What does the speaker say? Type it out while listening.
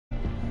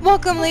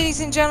Welcome,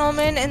 ladies and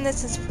gentlemen, and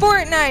this is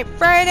Fortnite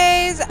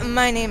Fridays.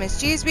 My name is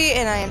Jeesby,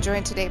 and I am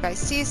joined today by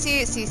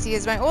Cece. Cece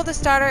is my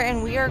oldest daughter,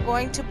 and we are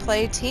going to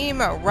play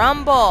Team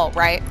Rumble,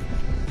 right?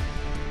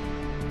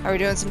 Are we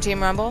doing some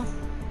Team Rumble?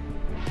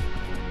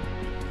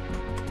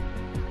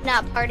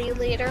 Not party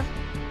leader.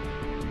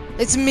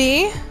 It's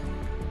me?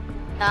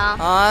 No.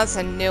 Oh, that's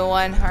a new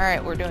one.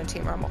 Alright, we're doing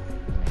Team Rumble.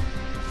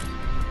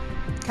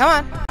 Come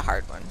on. A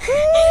hard one.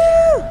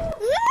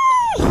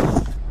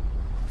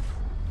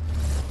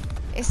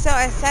 It's so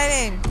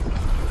exciting.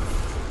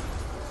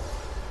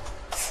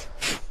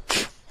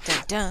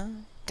 Dun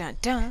dun dun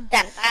dun.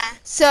 Dun, dun.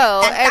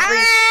 So Dun,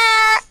 dun.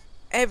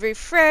 every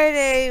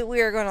Friday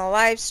we are going to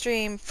live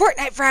stream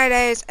Fortnite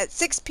Fridays at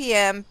 6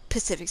 p.m.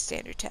 Pacific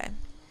Standard Time.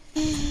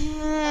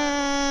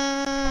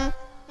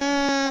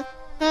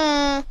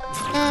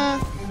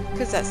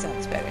 Cause that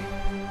sounds better.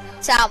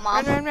 Sound,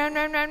 Mom. Run, run, run,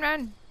 run, run,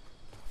 run.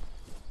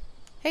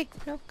 Hey,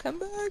 no, come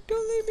back!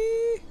 Don't leave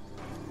me.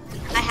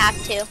 I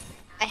have to.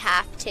 I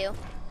have to.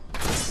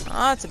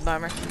 Oh, that's a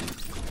bummer.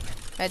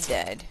 I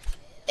died.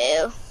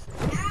 Ew.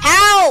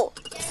 How?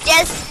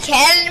 Just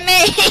kill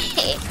me.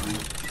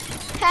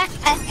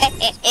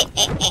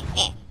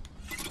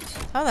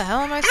 How the hell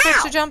am I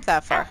supposed to jump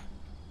that far?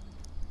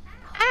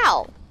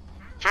 How?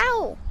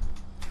 How?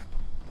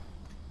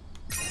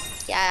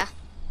 Yeah.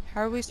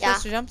 How are we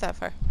supposed to jump that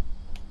far?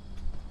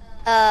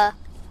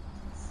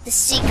 The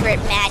secret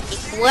magic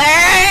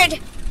word.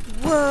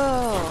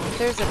 Whoa!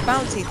 There's a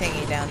bouncy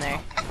thingy down there.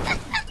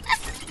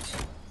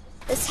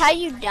 That's how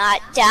you not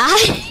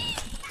die.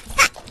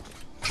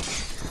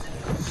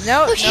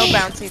 No, Okay. no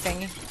bouncy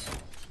thingy.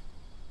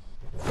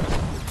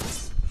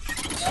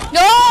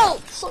 No,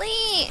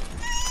 please.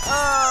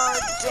 Oh,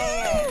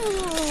 dang it.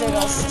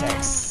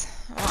 Fiddlesticks.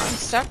 Oh, I'm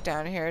stuck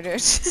down here,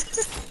 dude.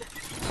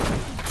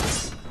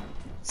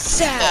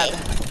 Stab.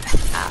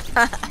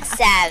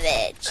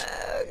 Savage.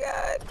 Oh,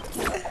 God.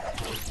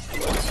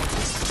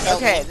 Kill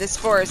Okay, me. this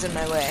 4 is in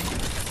my way.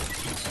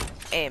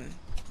 Aim.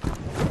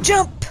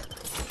 Jump!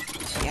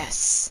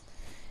 Yes.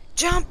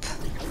 Jump!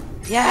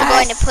 Yes! I'm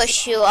going to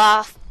push you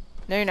off.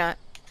 No, you're not.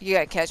 You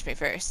gotta catch me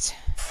first.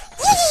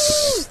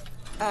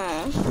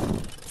 Oh,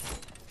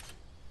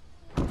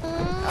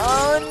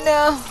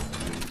 no.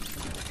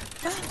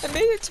 I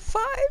made it to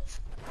 5.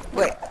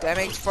 Wait, did I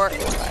make it to 4?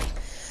 It's 5.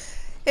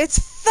 It's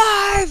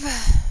 5!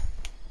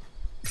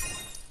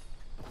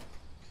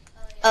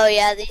 Oh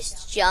yeah,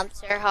 these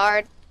jumps are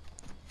hard.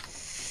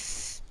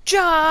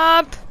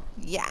 Jump!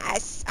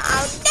 Yes!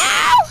 Oh, no!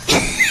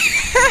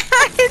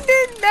 I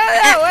didn't know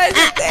that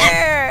wasn't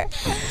there!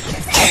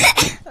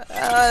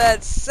 Oh,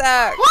 that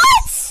sucks.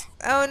 What?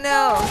 Oh,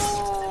 no.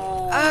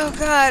 Oh,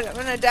 God, I'm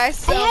gonna die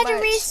so I had much. to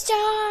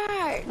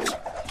restart.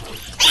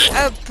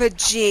 Oh,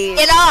 bejeez.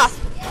 Get off.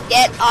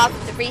 Get off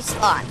the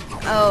respawn.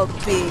 Oh,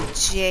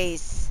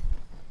 bejeez.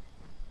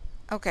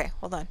 Okay,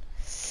 hold on.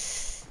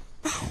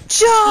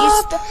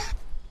 Jump!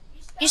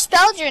 You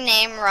spelled your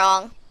name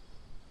wrong.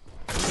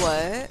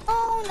 What?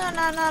 Oh, no,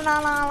 no, no,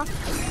 no, no.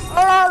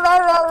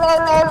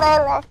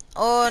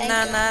 Oh, Thank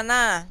na you. na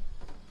na.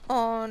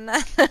 Oh, na.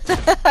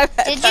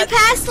 Did you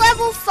pass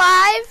level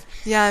 5?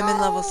 Yeah, I'm in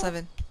level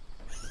 7.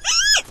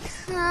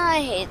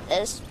 I hate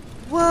this.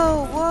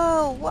 Whoa,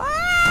 whoa, wah!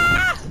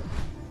 I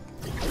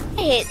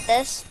hate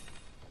this.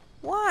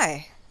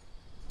 Why?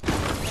 Oh,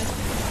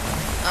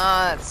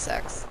 that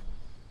sucks.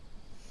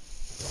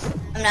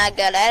 I'm not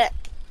good at it.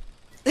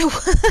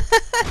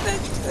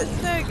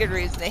 That's not a good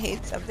reason to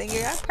hate something. You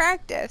gotta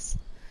practice.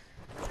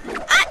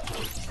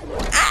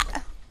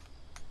 Ah!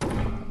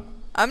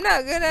 I'm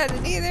not good at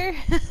it either.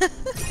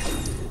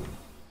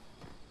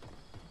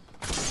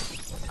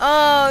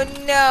 Oh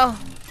no!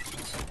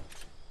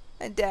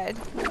 I died.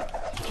 How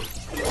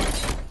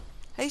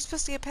are you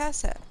supposed to get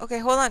past that? Okay,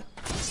 hold on.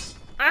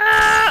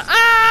 Ah!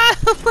 Ah!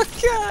 Oh my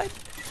god!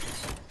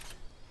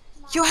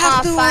 You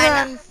have to fine.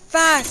 run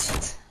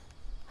fast.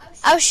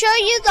 I'll show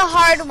you the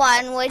hard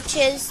one, which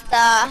is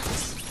the...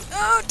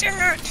 Oh,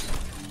 damn it!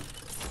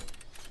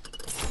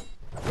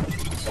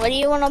 What do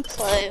you want to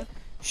play?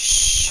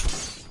 Shh.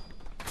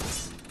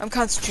 I'm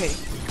concentrating.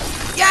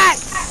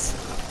 Yes!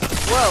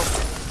 Whoa.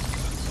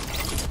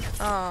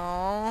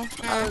 Oh,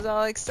 I was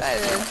all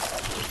excited.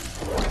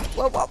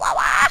 Whoa, whoa, whoa,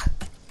 whoa!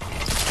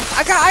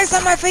 I got ice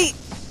on my feet!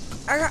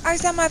 I got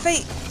ice on my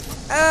feet!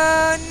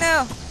 Oh,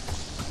 no!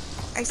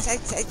 Ice,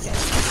 ice, ice,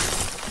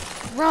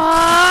 ice.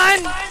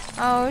 Run!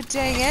 Oh,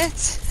 dang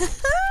it.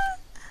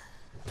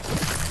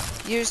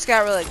 You just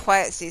got really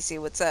quiet, Cece.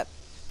 What's up?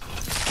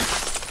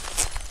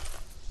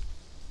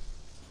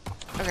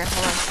 Okay,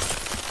 hold on.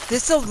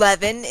 This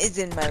 11 is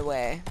in my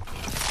way.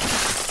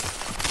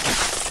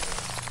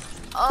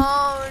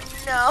 Oh,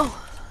 no.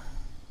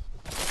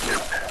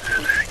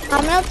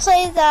 I'm gonna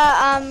play the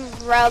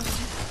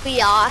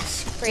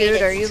Rubios.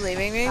 Dude, are you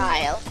leaving me?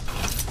 Style.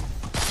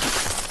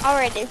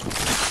 Already.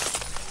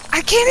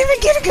 I can't even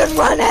get a good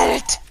run at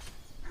it.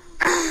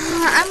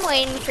 I'm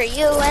waiting for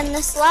you in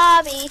this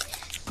lobby.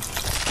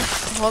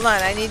 Hold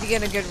on, I need to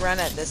get a good run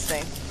at this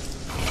thing.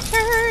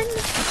 Turn.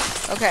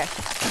 Okay.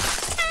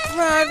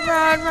 Run,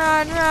 run,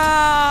 run,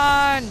 run!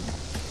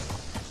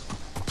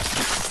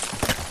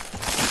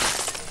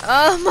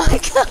 Oh my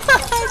god,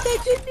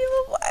 that didn't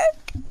even work.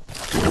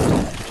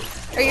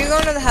 Are you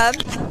going to the hub?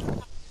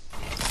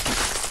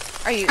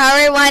 Are you? I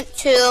already went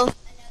to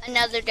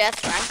another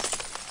death run.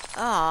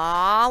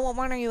 Aw, what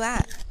one are you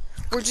at?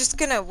 We're just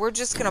gonna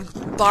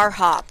bar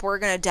hop. We're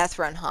gonna death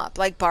run hop.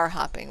 Like bar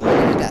hopping. We're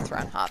gonna death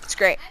run hop. It's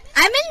great.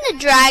 I'm in the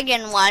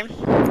dragon one.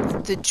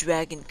 The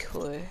Dragon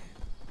Core.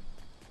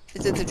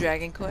 Is it the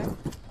Dragon Core?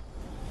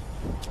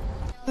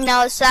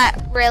 No, it's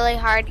that really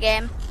hard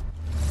game.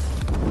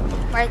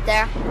 Right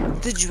there.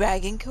 The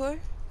Dragon Core?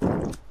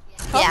 Yeah.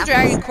 The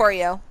Dragon Core,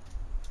 yo.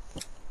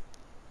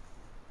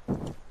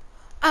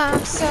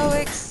 I'm so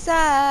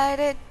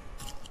excited,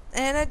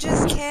 and I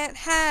just can't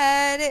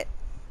hide it.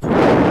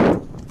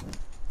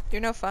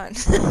 You're no fun.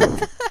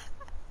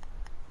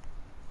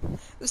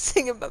 I'm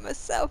singing by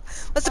myself.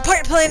 What's the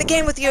point of playing a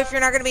game with you if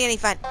you're not going to be any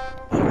fun?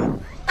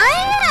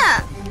 I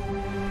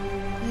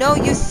am. No,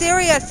 you're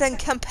serious and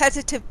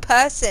competitive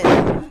person.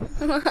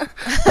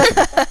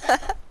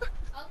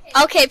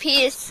 Okay,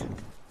 peace.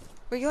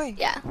 Where you going?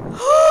 Yeah.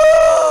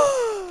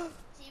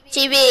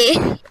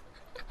 TV.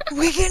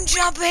 We can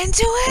jump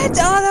into it?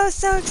 Oh, that was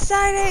so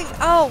exciting.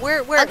 Oh,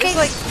 where? Okay. It's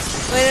like,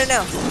 wait,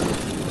 no.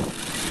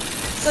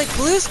 It's like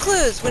Blue's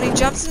Clues when he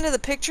jumps into the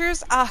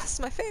pictures. Ah, it's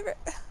my favorite.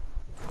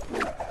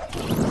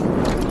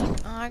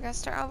 Oh, I gotta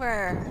start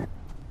over.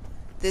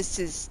 This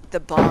is the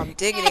bomb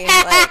diggity.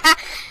 Like,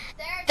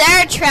 There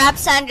are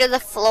traps under the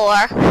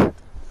floor.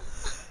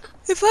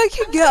 if I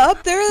can get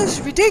up there, this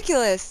is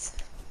ridiculous.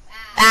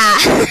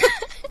 Ah.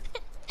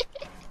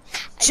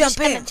 Jump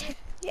in.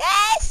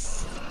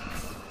 Yes!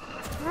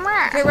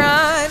 Okay,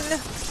 run.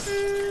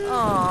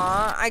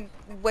 Aw,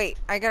 wait,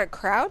 I gotta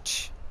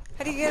crouch?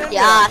 How do you get under?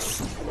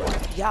 Yes.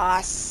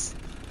 Yas.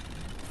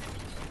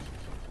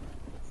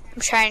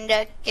 I'm trying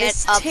to get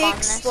This up on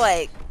takes this.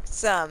 like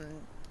some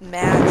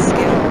mad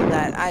skill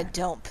that I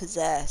don't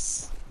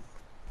possess.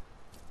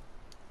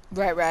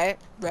 Right.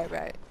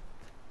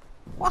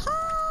 Waha!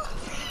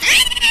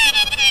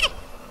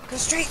 Go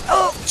straight.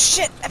 Oh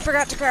shit! I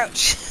forgot to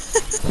crouch.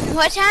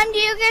 What time do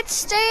you get to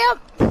stay up?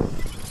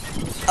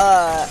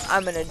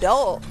 I'm an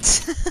adult.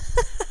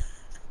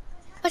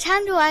 What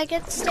time do I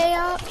get to stay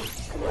up?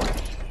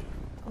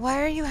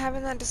 Why are you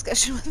having that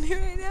discussion with me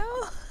right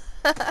now?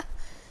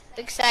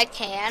 Because I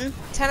can.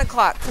 10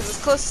 o'clock, because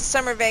it's close to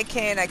summer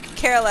vacay and I could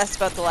care less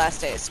about the last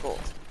day of school.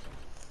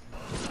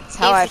 That's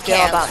how I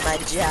feel about my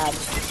job.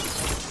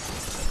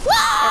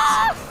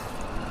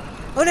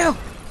 Oh no!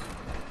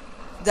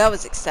 That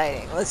was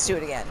exciting. Let's do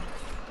it again.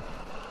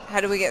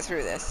 How do we get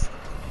through this?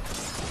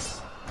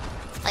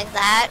 Like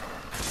that.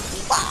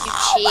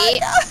 You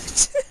cheat.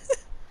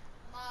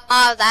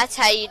 Oh, that's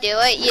how you do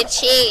it. You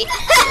cheat.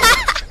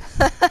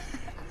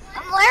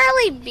 I'm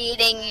literally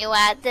beating you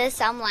at this.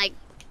 I'm like,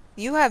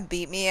 You have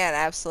beat me at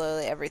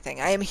absolutely everything.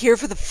 I am here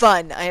for the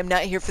fun. I am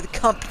not here for the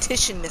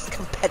competition, Miss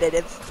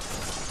Competitive.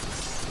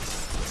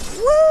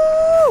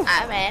 Woo!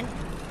 I'm in.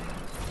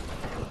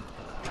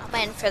 I'm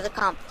in for the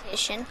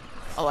competition.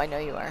 Oh, I know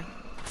you are.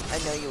 I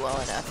know you well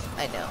enough.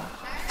 I know.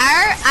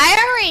 I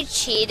already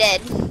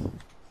cheated.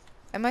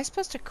 Am I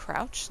supposed to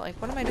crouch?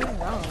 Like, what am I doing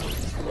wrong?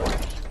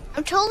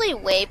 I'm totally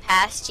way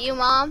past you,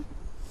 Mom.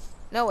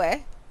 No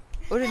way.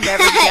 Would have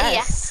never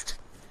guessed.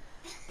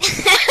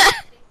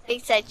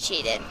 Thinks I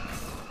cheated.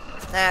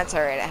 That's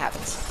alright, it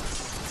happens.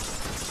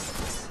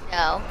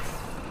 No.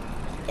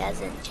 It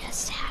doesn't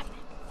just happen.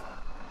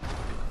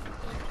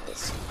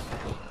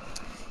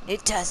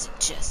 It doesn't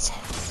just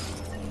happen.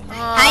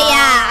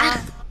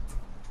 Hiya!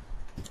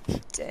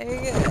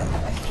 Dang it.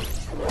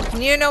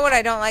 And you know what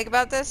I don't like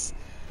about this?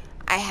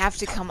 I have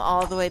to come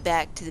all the way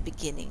back to the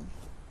beginning.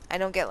 I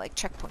don't get like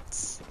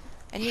checkpoints.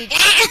 I need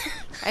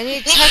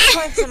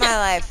checkpoints in my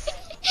life.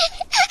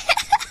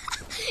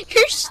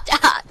 You're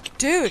stuck.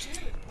 Dude.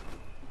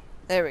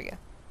 There we go.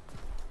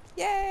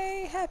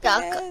 Yay,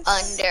 happiness. Stuck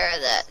under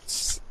the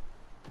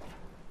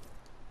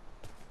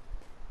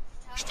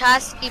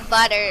Toski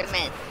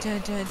Buttermint. Dun,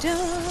 dun, dun.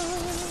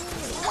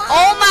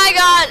 Oh my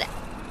god!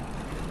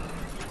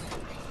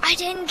 I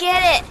didn't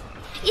get it.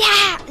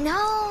 Yeah,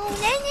 no.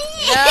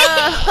 No.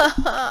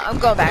 I'm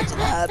going back to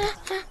the hub.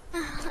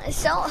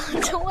 So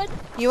what?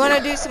 You want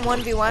to do some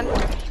 1v1?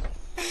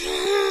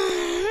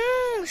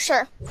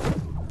 Sure.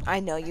 I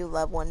know you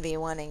love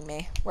 1v1ing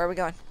me. Where are we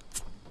going?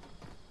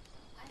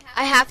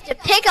 I have to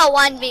pick a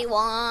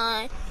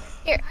 1v1.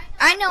 Here,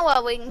 I know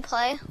what we can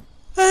play.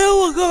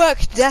 We'll go back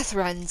to death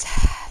runs.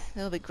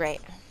 That'll be great.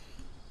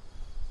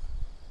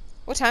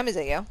 What time is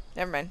it, yo?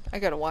 Never mind. I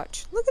gotta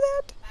watch. Look at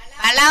that.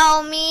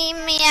 Follow me,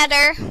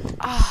 Matter.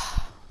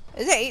 Ah,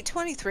 is it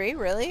 8:23?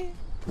 Really?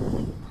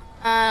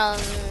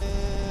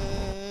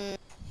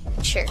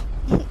 Sure.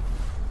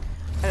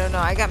 I don't know.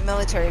 I got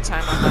military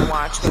time on my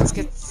watch, but it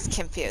gets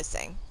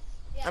confusing.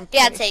 I'm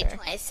Yeah, pretty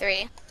it's sure.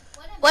 8:23.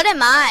 What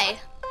am I?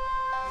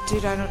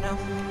 Dude, I don't know.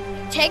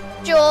 Take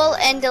Joel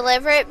and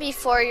deliver it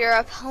before your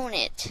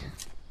opponent.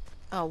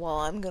 Oh well,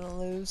 I'm gonna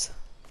lose.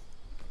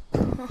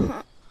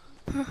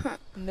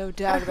 No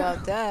doubt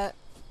about that.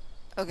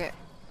 Okay.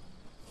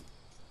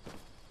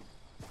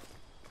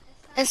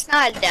 It's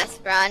not a death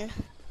run.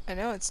 I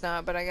know it's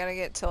not, but I gotta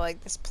get to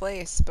like this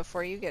place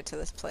before you get to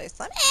this place.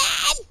 Let me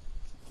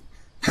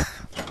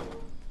in!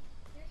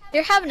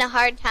 You're having a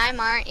hard time,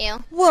 aren't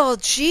you? Well,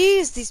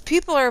 geez, these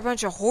people are a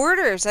bunch of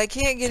hoarders. I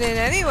can't get in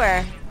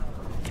anywhere.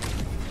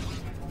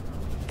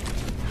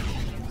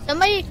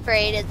 Somebody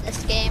created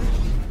this game.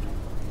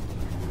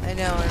 I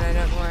know, and I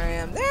don't know where I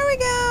am. There we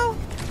go!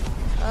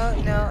 Oh,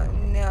 no.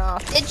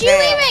 Did you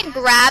even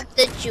grab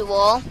the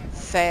jewel?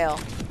 Fail.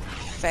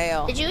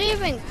 Did you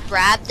even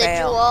grab the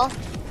Fail. jewel?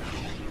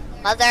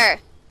 Mother.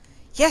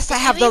 Yes, I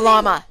have the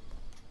llama.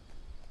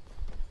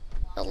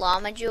 The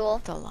llama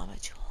jewel? The llama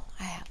jewel.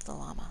 I have the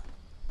llama.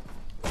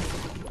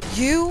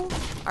 You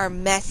are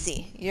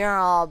messy. You're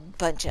all a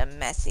bunch of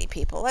messy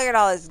people. Look at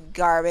all this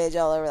garbage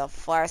all over the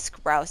floor. It's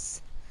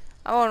gross.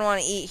 I wouldn't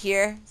want to eat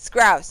here. It's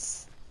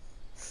gross.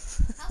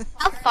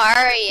 How far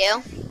are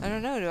you? I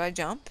don't know. Do I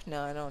jump?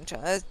 No, I don't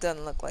jump. That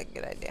doesn't look like a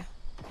good idea.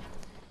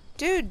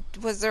 Dude,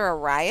 was there a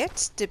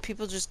riot? Did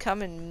people just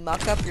come and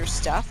muck up your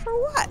stuff or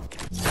what?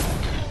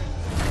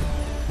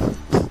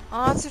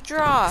 Oh, it's a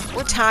draw.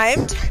 We're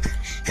timed.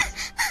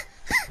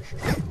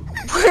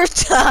 We're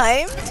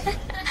timed?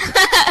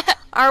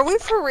 Are we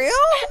for real?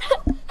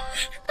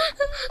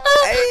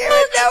 I didn't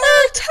even know we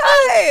were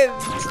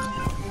timed.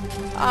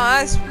 Oh,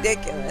 that's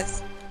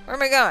ridiculous. Where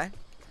am I going?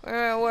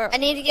 Where? I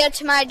need to get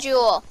to my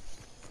jewel.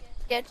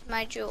 Get to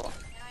my jewel.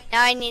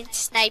 Now I need to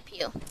snipe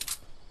you.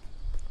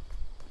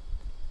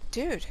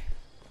 Dude.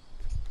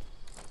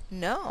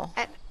 No.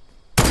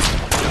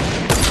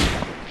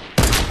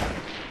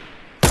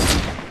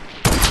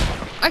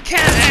 I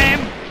can't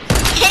aim.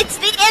 It's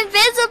the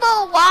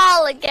invisible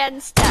wall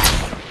against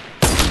us.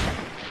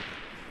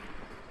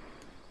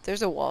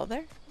 There's a wall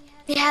there?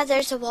 Yeah,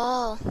 there's a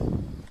wall.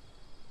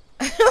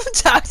 Don't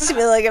talk to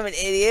me like I'm an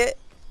idiot.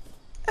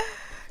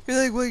 You're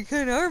like, what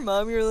kind of are,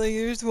 Mom? You're like,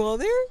 there's a wall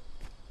there?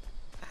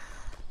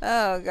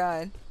 Oh,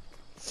 God.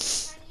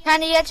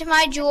 Trying to get to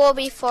my jewel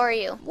before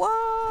you.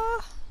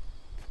 What?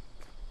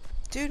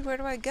 Dude, where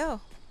do I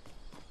go?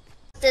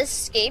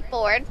 This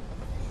skateboard.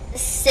 The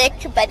sick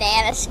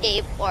banana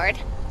skateboard.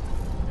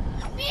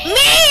 Me!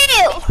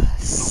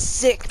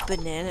 Sick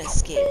banana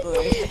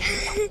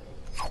skateboard.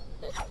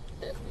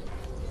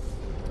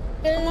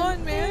 Come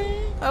on,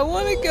 man. I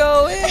want to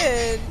go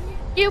in.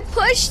 You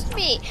pushed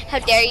me. How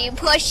dare you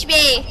push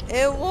me?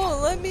 It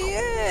won't let me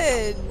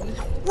in.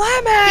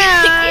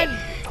 Lemon!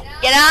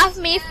 Get off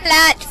me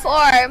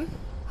platform.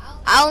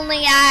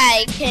 Only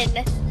I can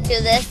do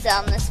this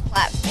on this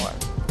platform.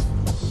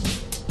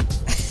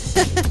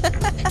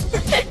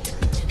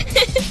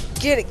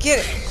 Get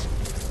it.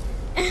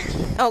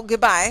 Oh,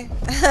 goodbye.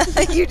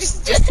 You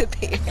just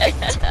disappeared.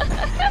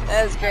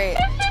 That was great.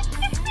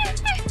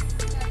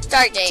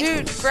 Start game.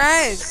 Dude,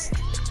 fries.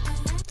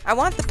 I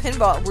want the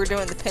pinball. We're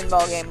doing the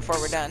pinball game before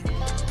we're done.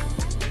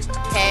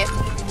 Okay.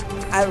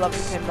 I love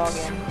the pinball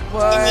game.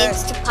 What? It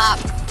needs to pop.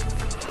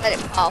 Let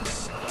it pop.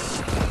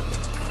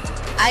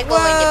 I'm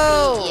going to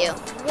beat you.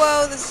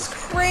 Whoa, this is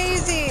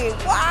crazy.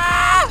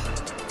 Wow.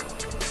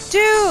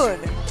 Dude.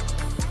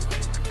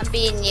 I'm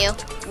beating you.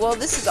 Well,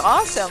 this is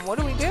awesome. What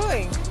are we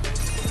doing?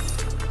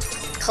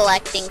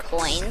 Collecting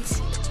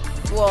coins.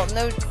 Well,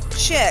 no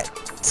shit.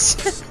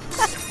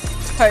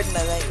 Pardon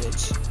my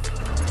language.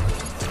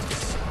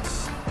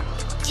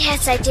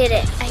 Yes, I did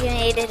it. I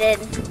made it in.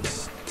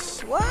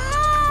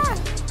 What?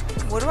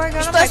 What do I got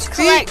You're on my supposed to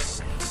feet? collect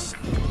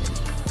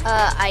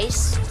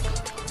ice.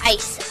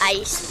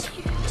 Ice.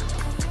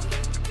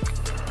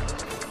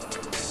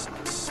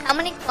 How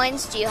many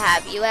coins do you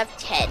have? You have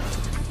 10.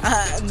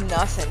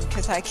 Nothing,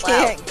 because I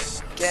can't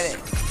get it.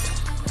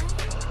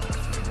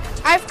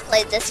 I've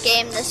played this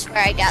game. This is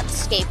where I got the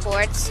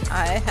skateboards.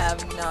 I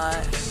have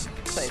not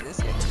played this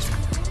game.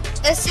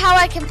 This is how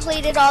I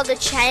completed all the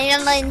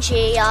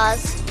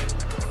challenges.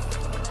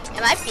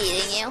 Am I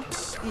beating you?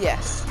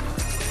 Yes.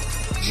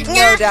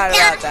 No doubt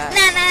about that.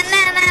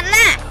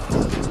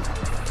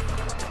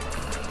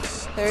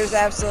 There's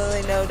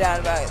absolutely no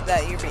doubt about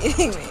that you're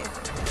beating me.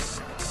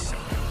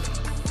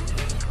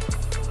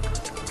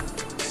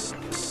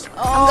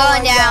 I'm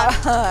going down.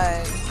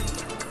 God.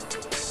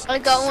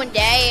 I'm going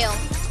down.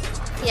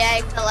 Yeah,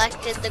 I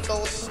collected the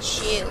golden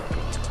shoe.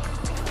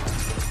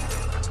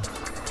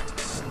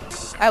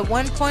 At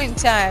one point in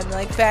time,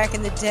 like back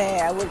in the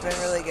day, I would have been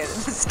really good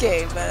at this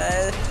game,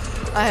 but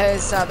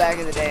it's not back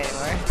in the day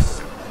anymore.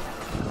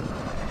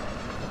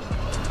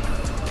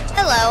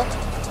 Hello.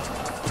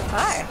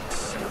 Hi.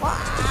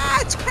 Wow,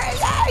 it's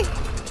crazy!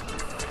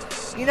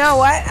 You know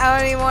what? I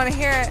don't even want to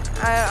hear it.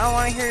 I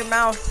want to hear your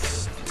mouth,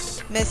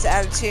 Miss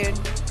Attitude.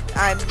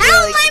 How am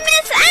I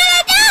Miss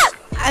Attitude?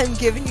 I'm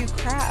giving you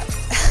crap.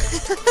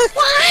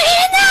 Why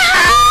in the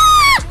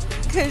hell?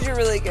 Because you're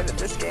really good at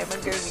this game.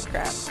 I'm giving you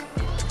crap.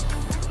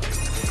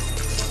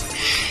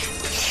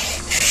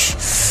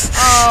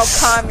 Oh,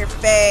 calm your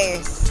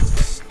face.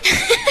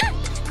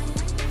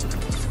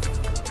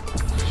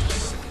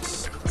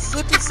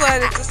 Slip and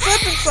slide. It's a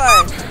slip and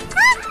slide.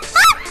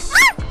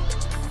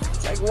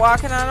 It's like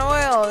walking on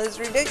oil. It's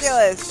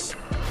ridiculous.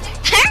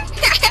 Have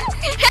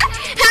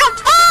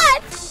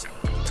fun!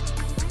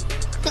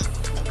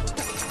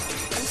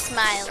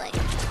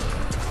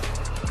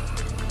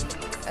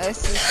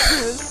 This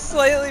is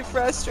slightly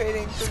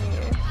frustrating for me.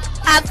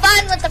 Have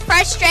fun with the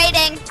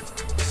frustrating.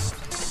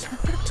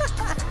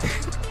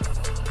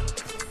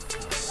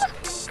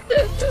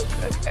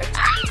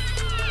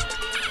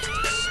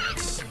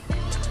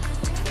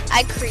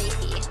 I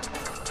creepy.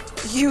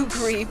 You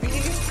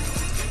creepy?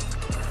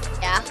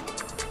 Yeah,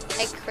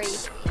 I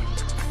creepy.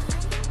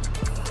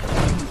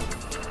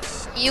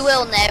 You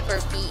will never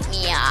beat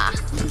me,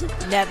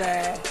 Never.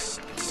 Never.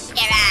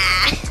 Never.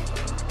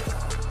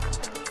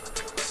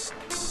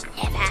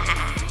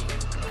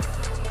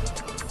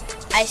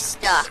 I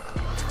stuck.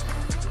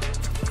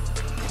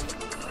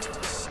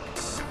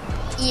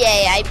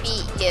 Yay, I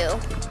beat you.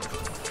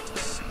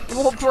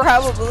 Well,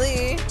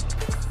 probably.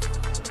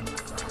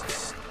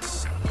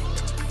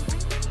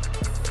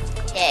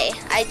 Yay,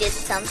 I did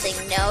something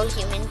no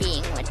human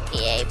being would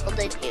be able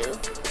to do.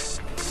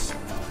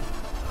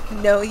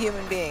 No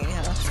human being,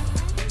 huh?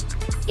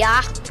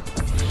 Yeah.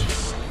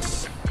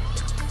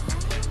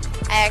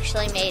 I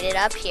actually made it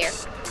up here.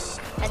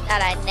 I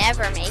thought I'd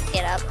never make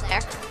it up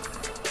there.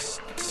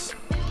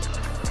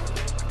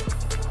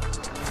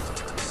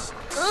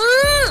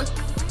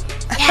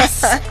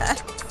 Yes!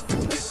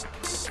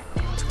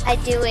 I'm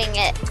doing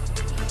it.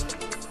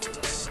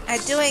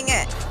 I'm doing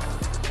it.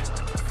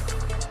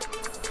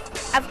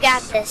 I've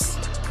got this.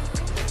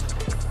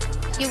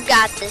 You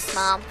got this,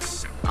 Mom.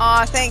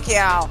 Aw, thank you.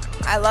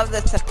 I love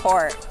the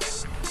support.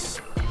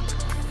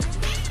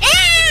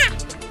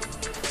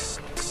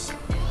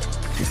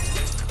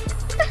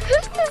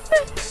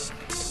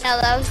 No,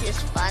 that was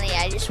just funny.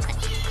 I just went.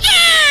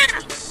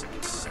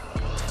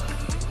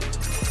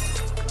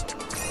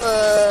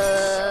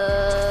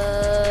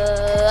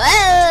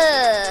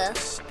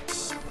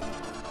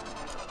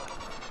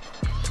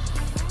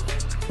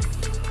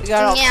 We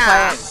got all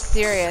quiet and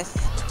serious.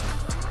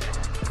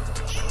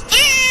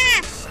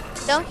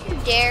 Don't you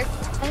dare.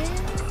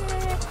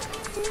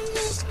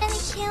 He's gonna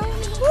kill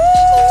me.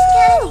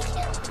 Woo! He's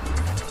gonna kill me.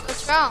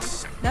 What's wrong?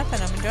 Nothing,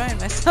 I'm enjoying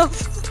myself.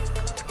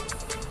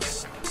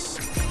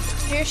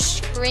 You're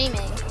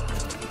screaming.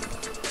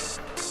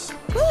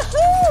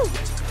 Woohoo!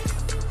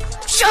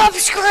 Stop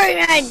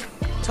screaming!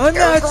 I'm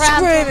not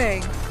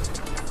screaming!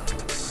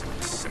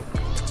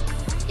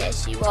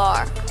 Yes, you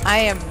are. I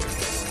am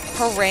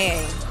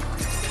hurraying.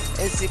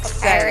 It's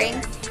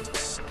exciting.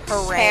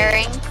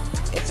 Hurraying.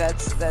 If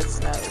that's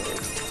not weird.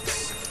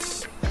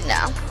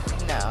 No.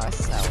 No,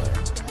 it's not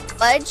weird.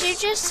 What did you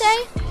just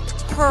say?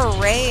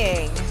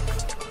 Hurraying.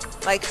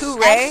 Like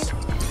hooray?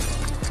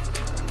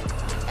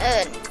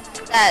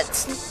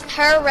 That's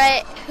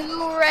hooray.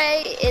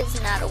 Hooray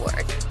is not a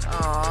word.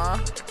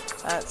 Aw,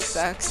 that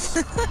sucks.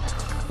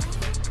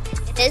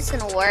 It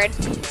isn't a word.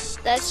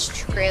 That's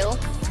true.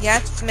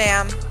 Yes,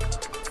 ma'am.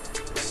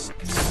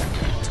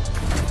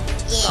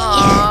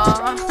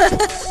 Yeah.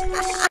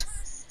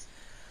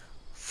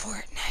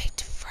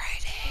 Fortnite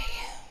Friday.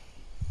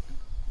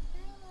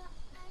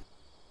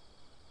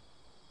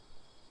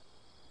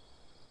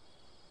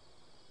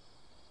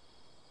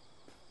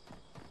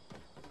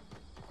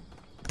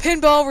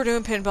 Pinball, we're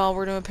doing pinball,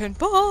 we're doing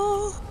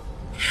pinball.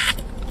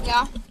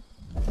 Yeah.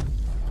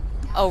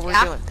 Oh, we're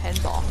doing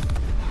pinball.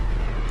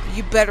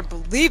 You better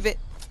believe it.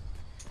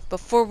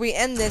 Before we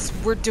end this,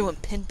 we're doing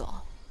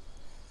pinball.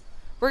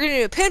 We're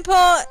gonna do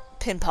pinball.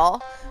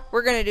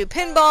 We're gonna do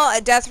pinball,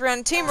 a death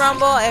run, team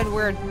rumble, and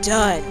we're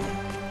done.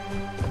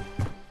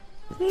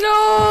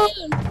 No.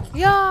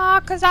 Yeah,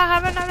 cause I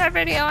have another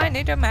video I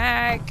need to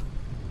make.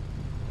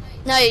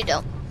 No, you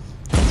don't.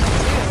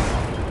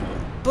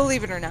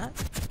 Believe it or not.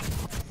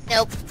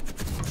 Nope.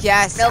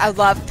 Yes, Nope. I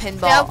love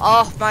pinball. Nope.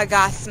 Oh my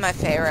gosh, it's my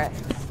favorite.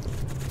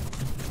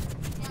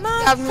 You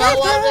have no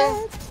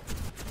other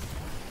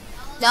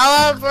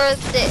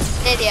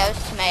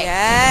videos to make.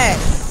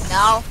 Yes.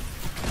 No.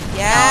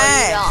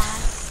 Yes. No,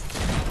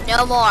 you don't.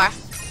 No more.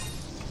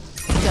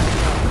 Dun,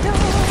 dun, dun.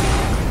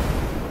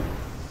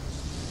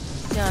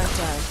 Dun,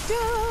 dun,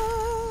 dun.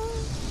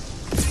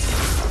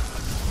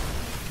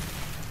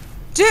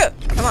 Dude,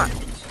 come on.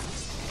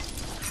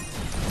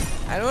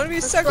 I don't want to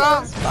be stuck in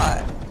one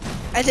spot.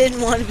 I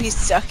didn't want to be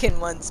stuck in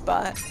one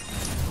spot.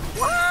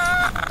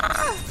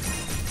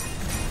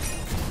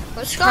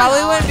 What's going Probably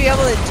on? wouldn't be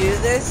able to do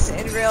this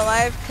in real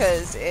life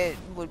because it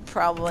would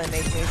probably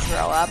make me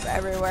throw up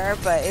everywhere,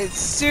 but it's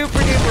super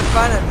duper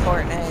fun in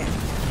Fortnite.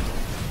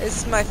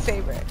 It's my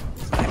favorite.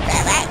 It's my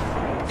favorite.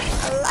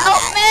 I love it.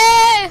 Help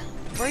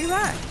me! Where you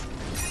at?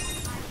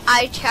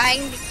 I'm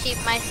trying to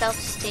keep myself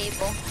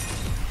stable.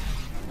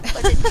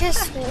 But it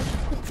just...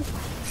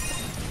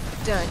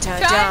 Dun, dun,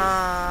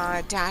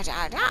 dun, dun,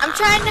 dun, dun. I'm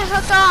trying to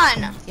hook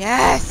on.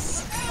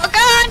 Yes! Hook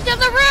on to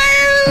the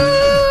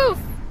roof!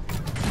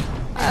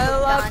 I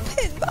love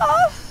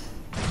pinball.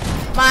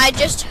 I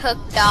just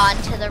hooked on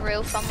to the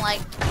roof. I'm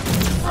like...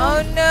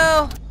 Oh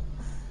no!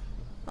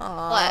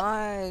 Aw, What?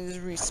 I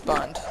just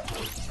respawned.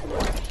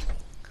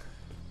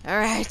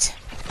 Alright.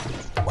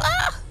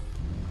 Wow!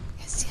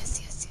 Yes, yes,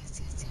 yes,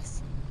 yes, yes,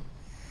 yes.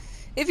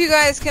 If you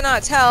guys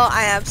cannot tell,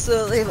 I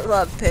absolutely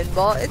love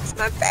pinball. It's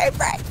my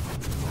favorite.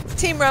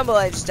 Team Rumble,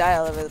 I just die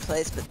all over the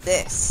place, but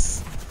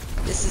this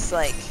This is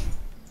like,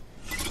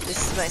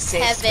 this is my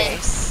safe Heaven.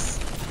 space.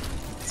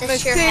 It's my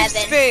This your safe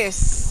heaven.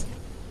 space.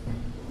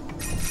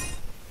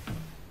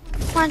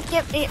 Come on,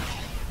 get me.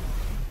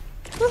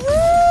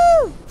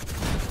 Woohoo!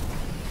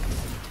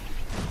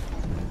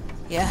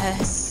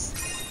 Yes.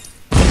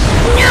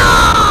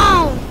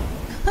 No!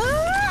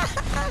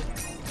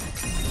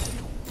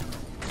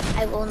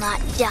 I will not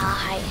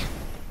die.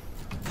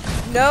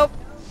 Nope.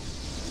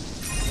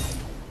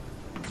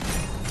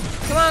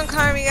 Come on,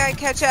 Carm, you gotta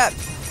catch up.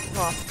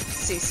 Well,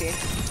 Cece.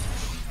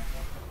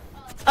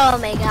 Oh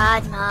my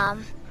god,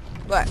 Mom.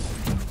 What?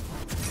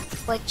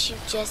 What you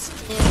just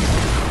did.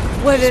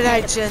 What did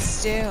I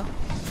just do?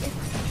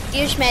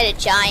 You just made a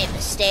giant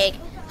mistake.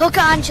 Hook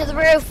onto the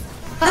roof.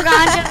 Hook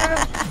onto the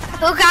roof.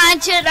 Hook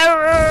onto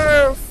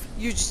the roof.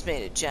 You just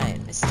made a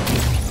giant mistake.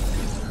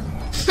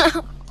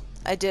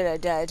 I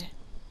died.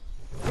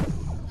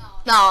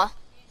 No.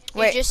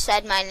 Wait. You just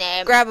said my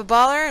name. Grab a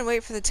baller and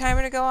wait for the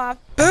timer to go off.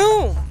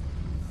 Boom!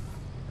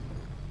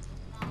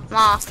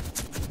 Ma.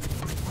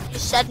 You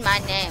said my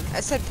name.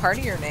 I said part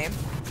of your name.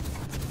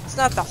 It's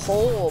not the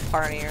whole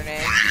part of your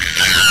name.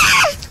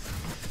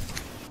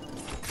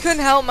 Couldn't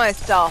help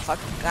myself.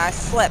 I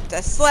slipped.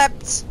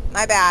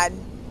 My bad.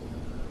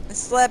 I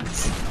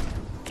slipped.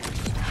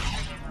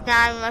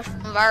 Now I must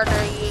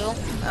murder you.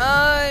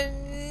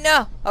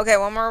 No. Okay,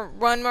 one more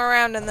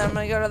round and then I'm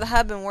gonna go to the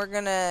hub and we're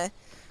gonna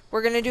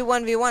do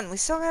 1v1. We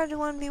still gotta do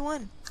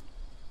 1v1.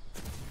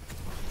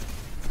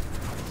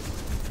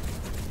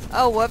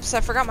 Oh, whoops,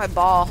 I forgot my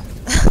ball.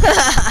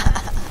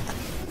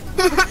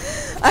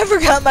 I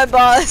forgot my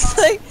ball. It's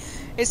like,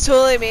 it's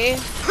totally me.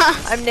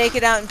 I'm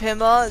naked out in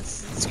pinball.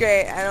 It's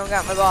great. I don't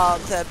got my ball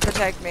to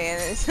protect me,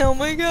 and it's, oh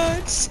my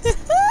gosh.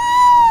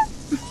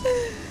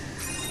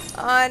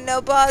 Oh,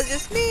 no ball,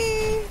 just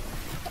me.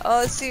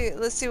 Oh, let's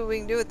see what we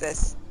can do with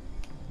this.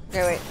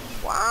 Okay, wait.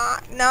 Wow,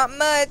 not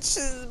much. This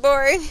is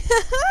boring.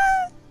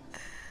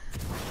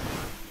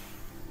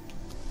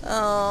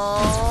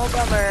 Oh,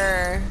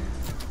 bummer.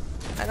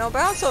 I don't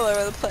bounce all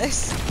over the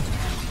place.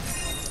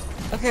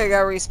 Okay, I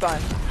gotta respawn.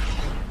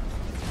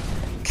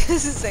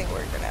 Cause this ain't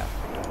working out.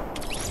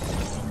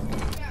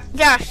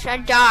 Yes, I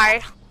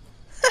died.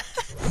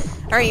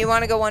 Alright, you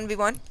wanna go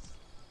 1v1?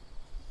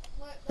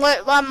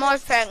 Wait, one more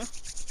thing.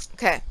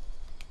 Okay.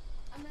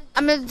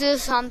 I'm gonna do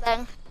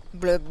something.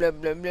 Blah blah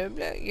blah blah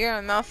blah. You're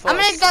a mouthful I'm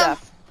of gonna go.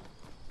 stuff.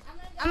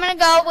 I'm gonna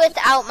go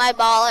without my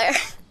baller.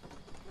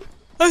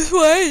 That's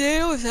what I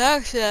did with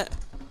accent.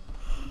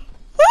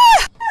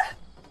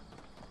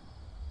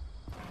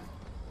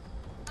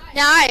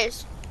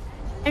 Nice.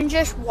 And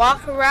just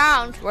walk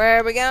around. Where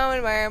are we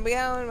going? Where are we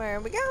going? Where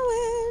are we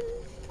going?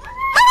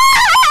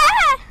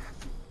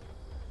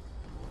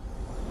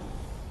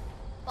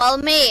 Follow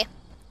me.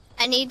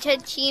 I need to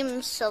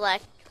team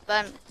select,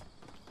 but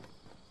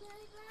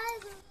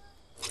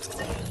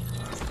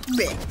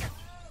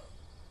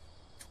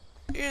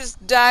You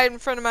just died in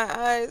front of my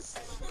eyes.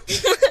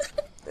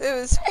 It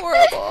was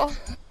horrible.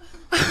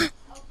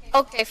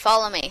 okay,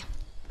 follow me.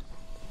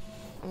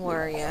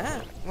 Where are you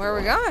at? Where are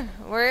we going?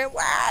 Where are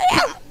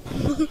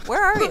you?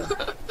 Where are you?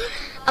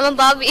 I'm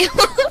above you.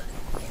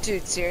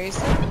 Dude,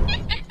 seriously?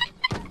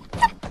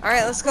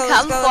 Alright, let's go,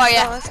 Come for you.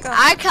 Let's go.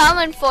 I'm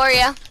coming for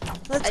you.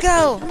 Let's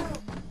go.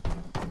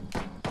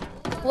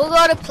 We'll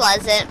go to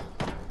Pleasant.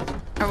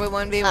 Are we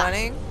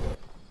 1v1ing?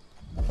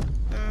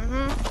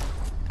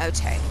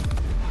 Okay.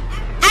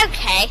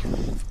 Okay.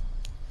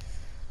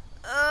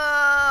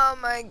 Oh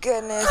my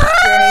goodness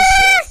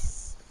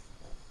gracious.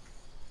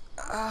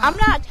 I'm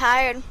not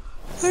tired.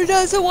 Who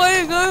doesn't want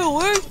to go to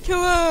work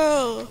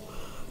tomorrow?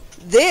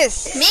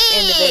 This Me.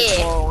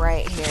 individual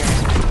right here.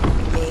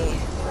 Me.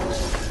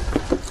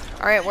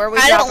 Alright, where are we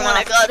I dropping don't want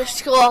off? to go to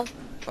school.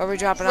 Where are we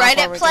dropping off? Right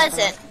Where at are we dropping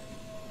Pleasant.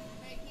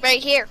 off?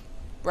 Right here.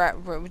 Right,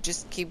 we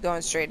just keep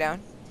going straight down.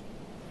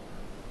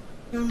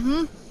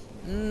 Mm-hmm.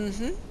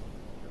 Mm-hmm.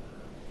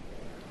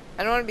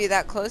 I don't want to be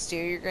that close to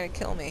you. You're gonna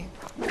kill me.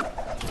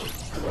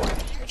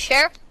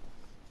 Sure.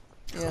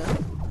 Yeah.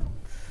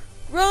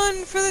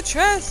 Run for the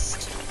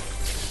chest.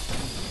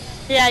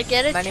 Yeah,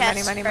 get a Money,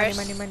 chest money, money, first.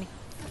 money, money,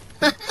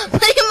 money.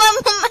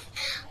 Mama.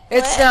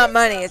 It's not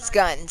money. It's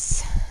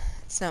guns.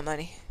 It's not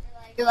money.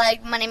 You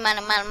like money,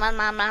 money, money, money,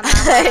 money, money,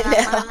 I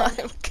money, know.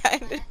 money. I'm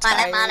kind of Money,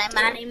 tired.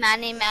 money, money,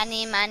 money,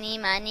 money, money,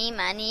 money,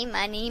 money,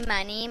 money,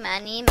 money,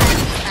 money,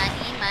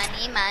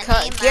 money,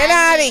 money, Get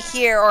out of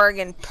here,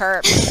 Oregon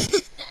perp.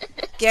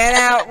 Get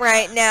out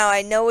right now.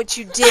 I know what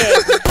you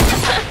did.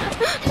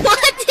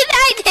 What did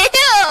I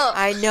do?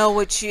 I know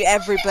what you.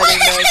 Everybody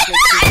knows what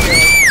you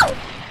did.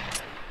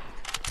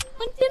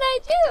 What did I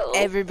do?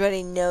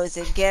 Everybody knows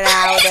it. Get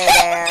out of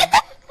there.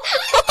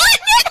 What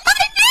did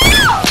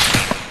I do?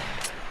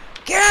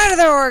 Get out of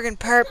there, Oregon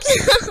perps.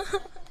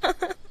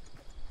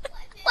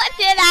 What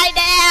did I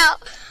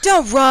do?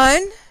 Don't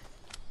run.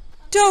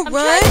 Don't I'm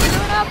run. trying to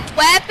throw a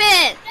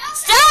weapon.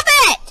 Stop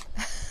it!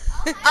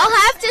 I'll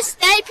have to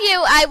snipe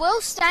you. I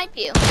will snipe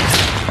you.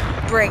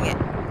 Bring it.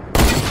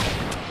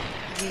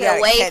 You Get gotta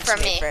away catch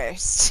from me.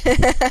 first.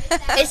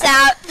 Peace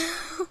out.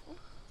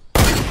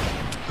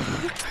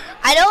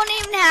 I don't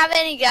even have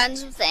any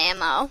guns with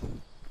ammo.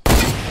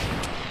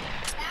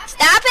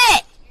 Stop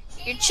it!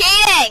 You're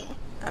cheating!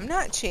 I'm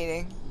not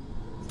cheating.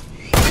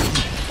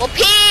 Well,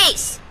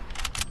 peace!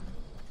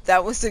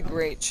 That was a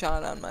great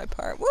shot on my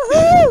part.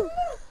 Woohoo!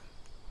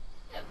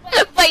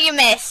 But you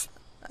missed.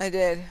 I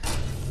did.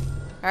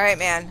 Alright,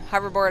 man.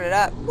 Hoverboard it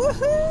up.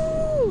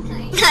 Woohoo!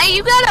 Now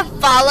you gotta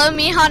follow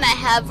me on a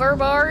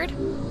hoverboard.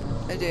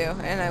 I do,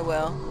 and I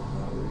will.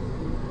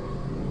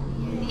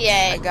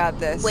 Yeah. I got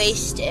this.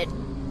 Wasted.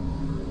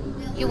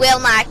 You will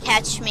not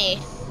catch me.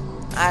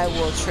 I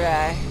will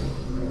try.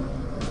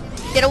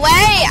 Get away!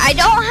 I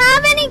don't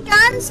have any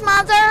guns,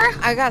 Mother!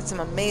 I got some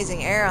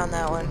amazing air on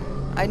that one.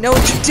 I know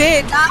what you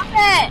did! Stop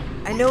it!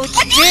 I know what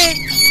you did!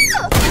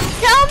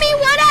 Tell me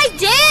what I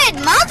did!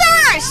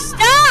 Mother!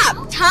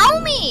 Stop!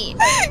 Tell me!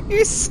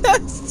 You're so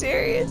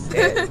serious,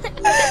 dude. What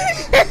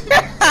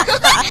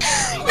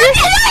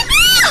did I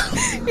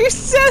do? You're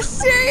so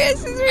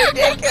serious, it's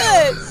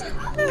ridiculous!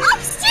 I'm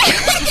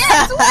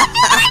serious! What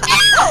did I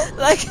do?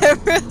 Like, I'm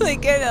really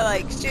gonna,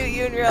 like, shoot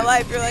you in real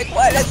life. You're like,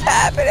 what is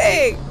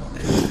happening?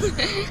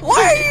 Why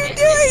are you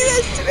doing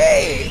this to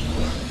me?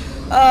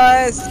 Oh,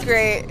 that's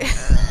great.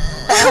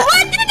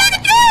 What did I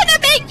do to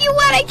make you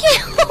want to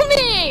kill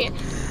me?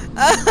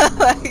 Oh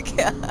my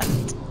god.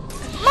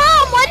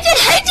 Mom, what did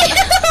I do?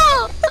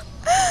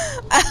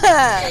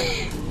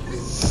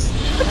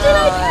 What did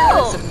I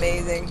do? That's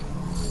amazing.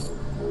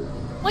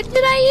 What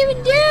did I even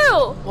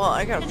do? Well,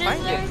 I gotta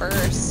find it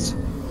first.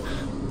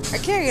 I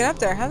can't get up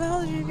there. How the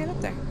hell did you get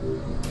up there?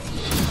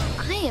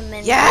 I am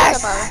in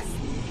Yes!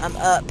 I'm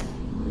up.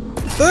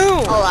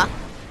 Boom! Hola.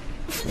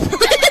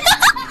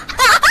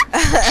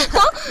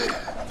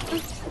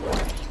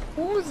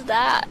 What was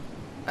that?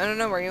 I don't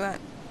know, where you at?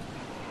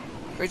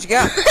 Where'd you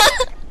go?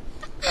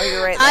 Oh,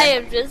 you're right there. I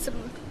am just...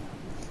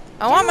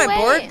 I want my away.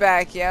 board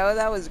back, yo.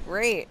 That was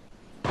great.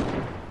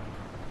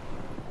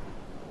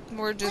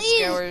 We're just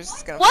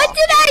gonna What fall.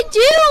 did I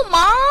do,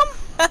 Mom?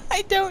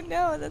 I don't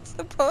know. That's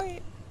the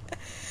point.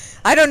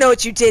 I don't know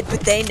what you did,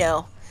 but they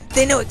know.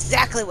 They know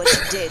exactly what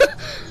you did.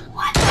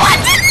 What did I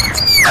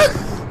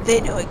do? They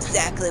know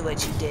exactly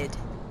what you did.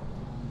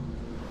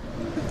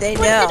 They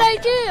know. What did I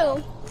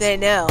do? They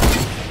know.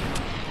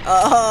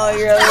 Oh,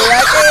 you're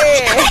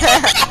lucky.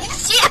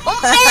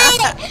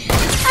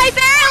 I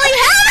barely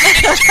have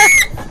it.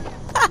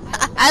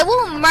 I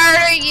will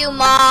murder you,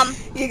 Mom.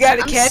 You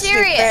gotta I'm catch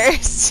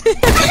serious. me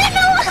first.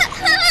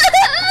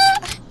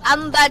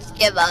 I'm about to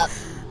give up.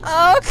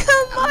 Oh,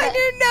 come on.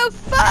 You're no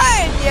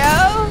fun,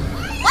 yo.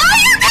 Why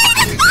are you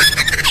making fun?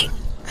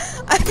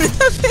 I'm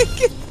not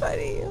making fun of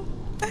you.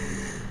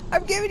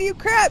 I'm giving you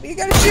crap. You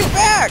gotta shoot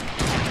back.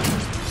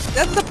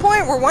 That's the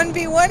point. We're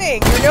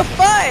 1v1ing. You're no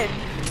fun.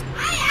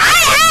 I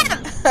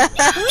am.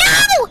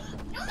 No.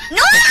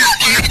 No.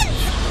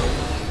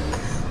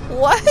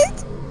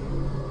 What?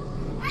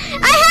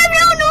 I have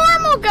no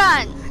normal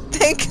gun.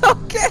 Then go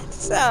get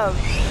some.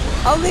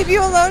 I'll leave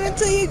you alone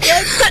until you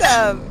get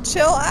some.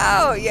 Chill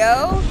out,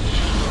 yo.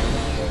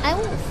 I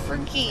will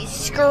freaking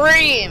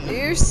scream.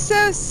 You're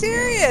so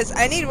serious.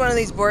 I need one of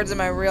these boards in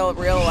my real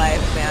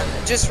life, man.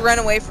 Just run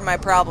away from my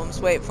problems.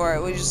 Wait for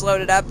it. We just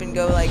load it up and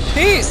go like,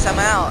 peace, I'm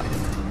out.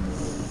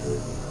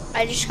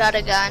 I just got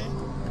a gun,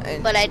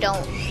 And but I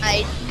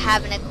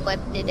haven't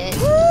equipped it.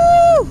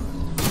 woo!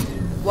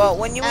 Well,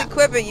 when you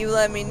equip it, you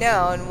let me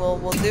know, and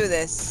we'll do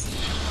this.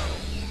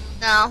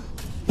 No.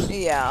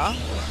 Yeah.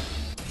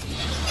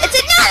 It's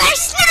another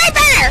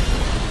sniper!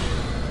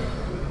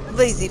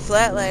 Lazy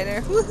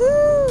flatliner.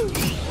 Woohoo!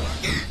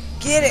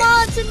 Get it.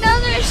 Oh, it's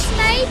another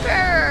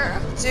sniper!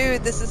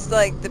 Dude, this is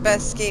like the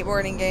best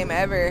skateboarding game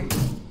ever.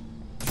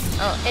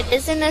 Oh. It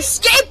isn't a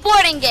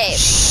skateboarding game!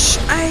 Shh,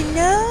 I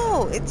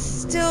know. It's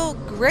still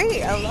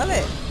great. I love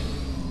it.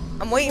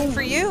 I'm waiting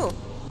for you.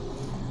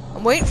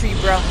 I'm waiting for you,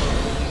 bro.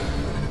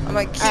 I'm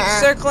gonna keep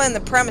circling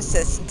the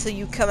premises until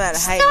you come out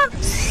of hiding.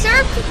 Stop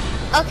circle.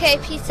 Okay,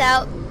 peace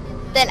out.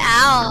 Then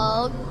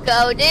I'll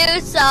go do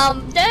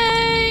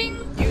something.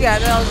 You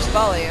got it. I'll just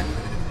follow you.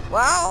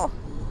 Wow.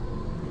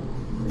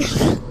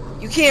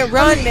 You can't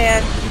run,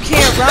 man. You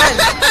can't run.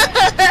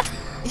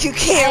 You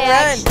can't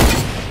run.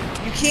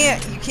 You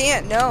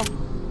can't. No.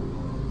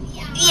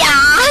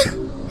 Yeah.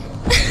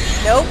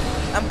 Nope.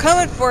 I'm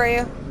coming for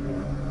you.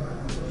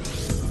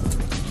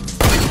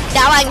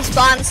 Now I can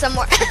spawn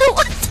somewhere.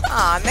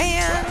 Aw,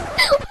 man.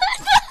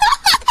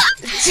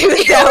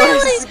 Dude, that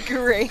was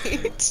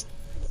great.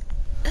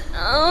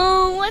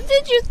 Oh, what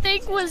did you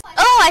think was...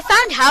 Oh, I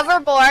found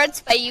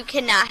hoverboards, but you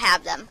cannot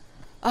have them.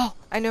 Oh,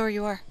 I know where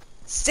you are.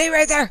 Stay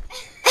right there.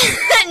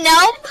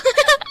 Nope.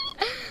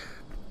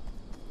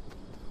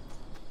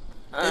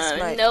 This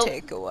might nope.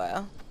 take a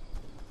while.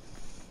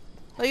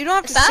 Well, you don't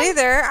have to stay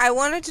there. I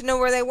wanted to know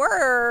where they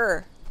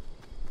were.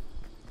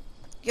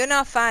 You're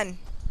not fun.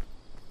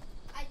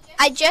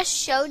 I just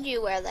showed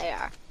you where they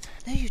are.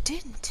 No, you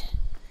didn't.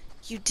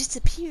 You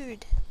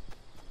disappeared.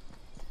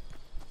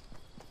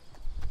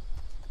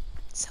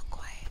 It's so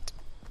quiet.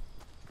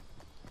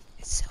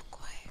 It's so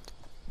quiet.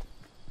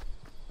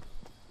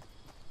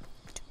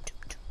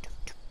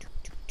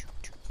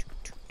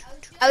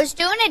 I was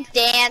doing a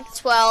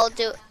dance on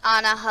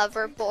a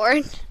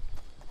hoverboard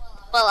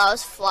while I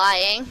was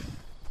flying.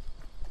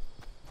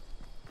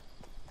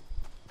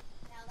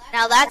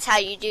 Now that's how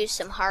you do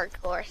some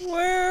hardcore.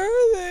 Where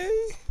are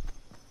they?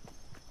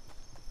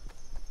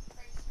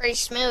 Pretty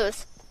smooth.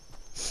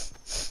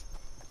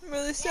 I'm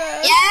really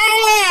sad.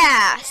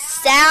 Yeah!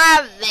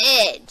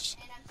 Savage!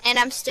 And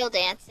I'm still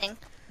dancing.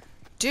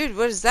 Dude,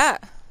 what is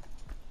that?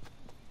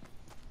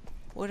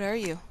 What are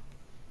you?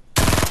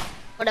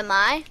 What am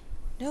I?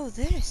 No,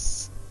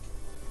 this.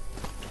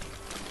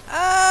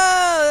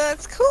 Oh,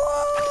 that's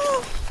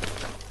cool.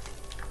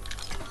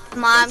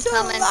 Come on, I'm It's a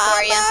coming for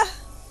llama. you.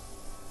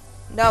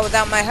 No,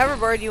 without my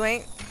hoverboard, you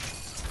ain't.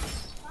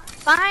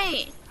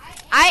 Fine.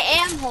 I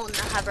am holding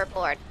the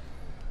hoverboard.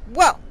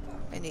 Whoa,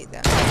 I need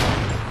that.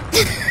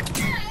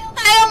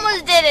 I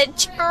almost did a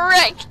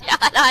trick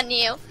shot on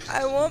you.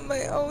 I want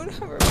my own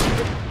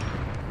hoverboard.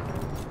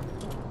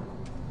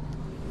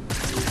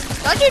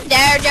 Don't you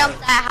dare jump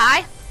that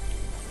high.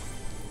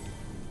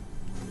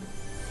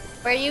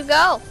 Where you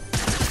go?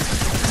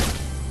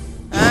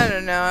 I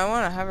don't know. I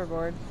want a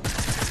hoverboard.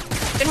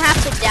 You're gonna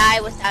have to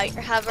die without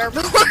your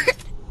hoverboard.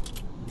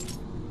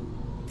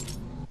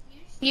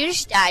 You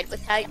just died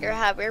without your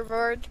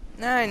hoverboard.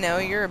 I know,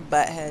 you're a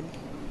butthead.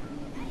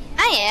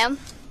 I am.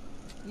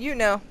 You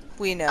know.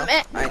 We know.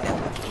 I know.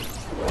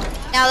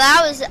 Now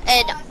that was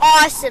an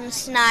awesome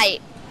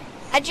snipe.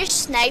 I just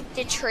sniped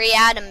a tree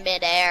out of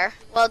midair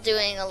while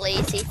doing a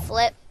lazy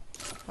flip.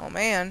 Oh,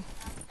 man.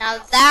 Now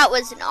that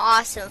was an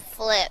awesome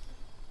flip.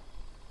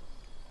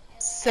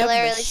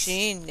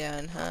 Submachine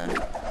gun, huh?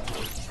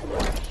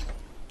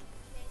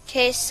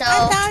 Okay, so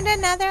I found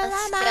another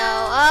let's llama.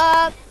 go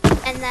up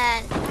and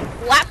then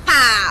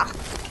wow.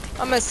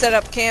 I'm gonna set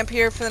up camp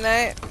here for the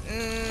night.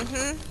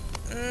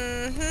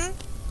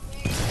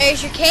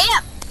 There's your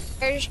camp.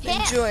 There's your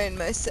camp. Enjoying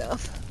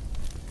myself.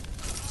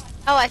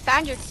 Oh, I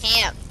found your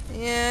camp.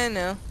 Yeah, I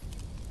know.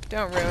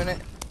 Don't ruin it.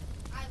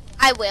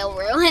 I will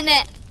ruin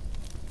it.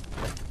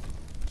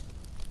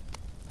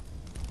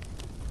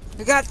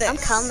 I got this. I'm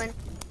coming.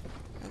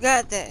 I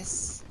got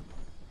this.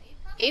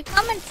 Are you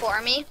coming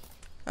for me?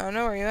 I don't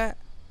know where you at.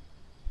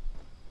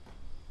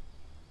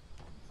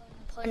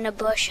 Putting a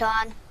bush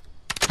on.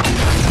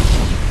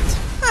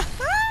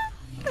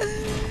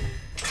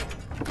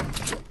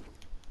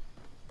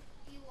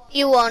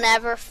 You won't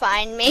ever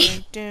find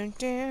me. Come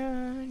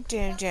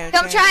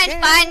try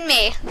and find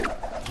me.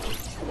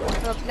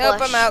 Nope,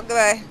 I'm out.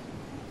 Goodbye.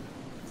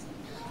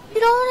 You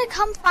don't want to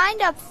come find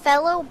a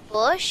fellow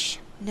bush?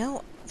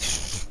 No.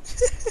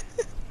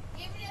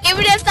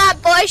 Even if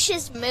that bush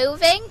is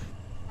moving?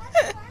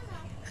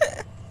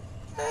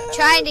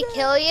 Trying to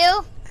kill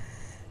you?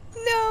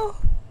 No.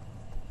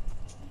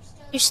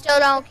 You still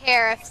don't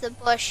care if the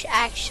bush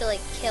actually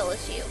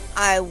kills you.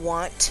 I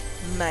want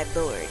my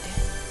board.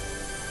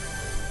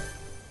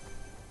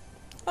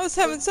 I was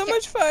having so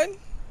much fun.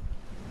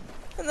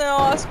 And then I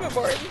lost my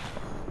board.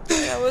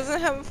 And I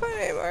wasn't having fun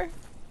anymore.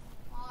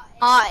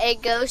 Aw, a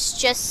ghost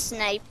just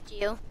sniped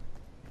you.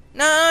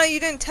 No, you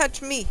didn't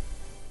touch me.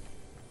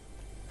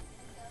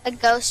 A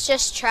ghost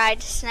just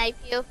tried to snipe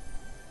you.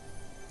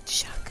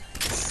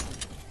 Shotguns.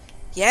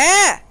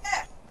 Yeah!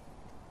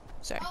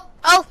 Sorry.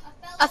 Oh,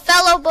 a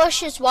fellow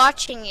bush is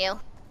watching you.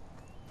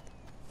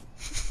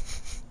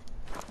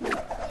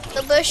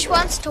 The bush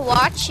wants to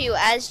watch you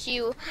as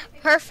you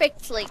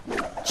perfectly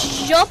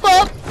jump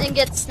up and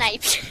get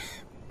sniped.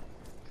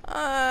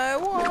 I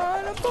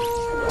want a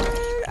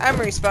board. I'm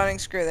respawning.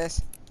 Screw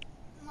this.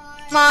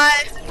 My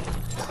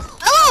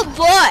fellow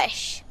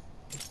bush.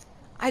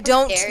 I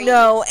don't dare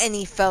know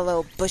any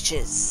fellow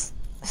bushes.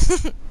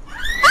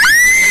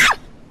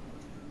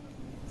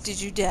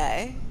 Did you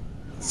die?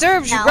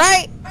 Serves you No.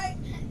 right.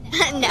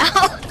 No.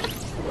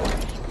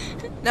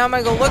 Now I'm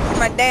gonna go look for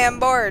my damn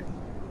board.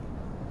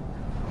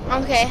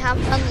 Okay, have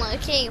fun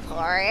looking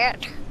for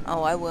it.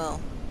 Oh, I will.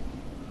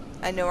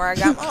 I know where I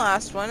got my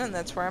last one, and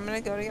that's where I'm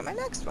gonna go to get my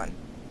next one.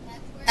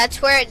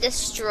 That's where it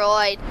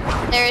destroyed.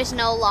 There is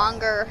no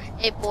longer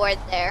a board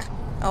there.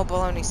 Oh,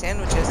 bologna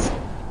sandwiches.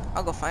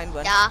 I'll go find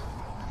one. Yeah.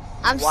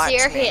 I'm Watch me.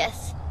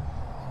 serious.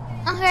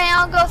 Okay,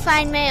 I'll go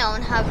find my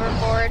own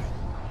hoverboard.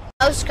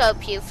 I'll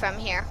scope you from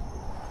here.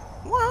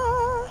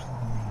 What?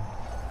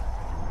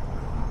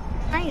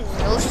 I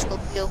no scope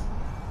you.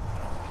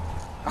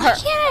 Why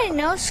can't I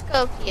no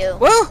scope you?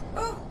 Whoa!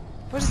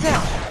 What is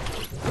that?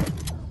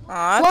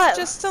 Aw, it's What?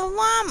 just a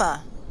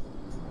llama.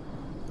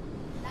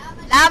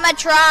 Llama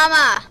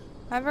trauma.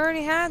 I've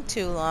already had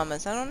 2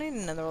 llamas. I don't need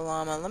another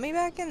llama. Let me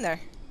back in there.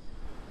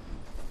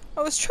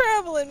 I was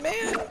traveling,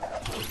 man.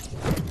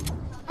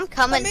 I'm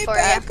coming Let me for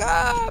back you.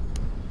 up.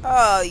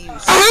 Oh, you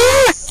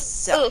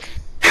suck.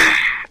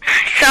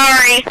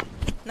 Sorry.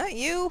 Not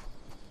you.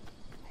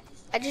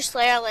 I just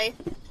literally.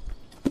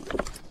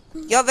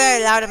 You're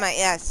very loud in my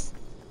ears.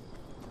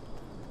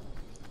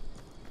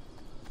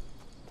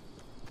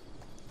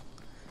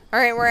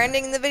 Alright, we're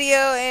ending the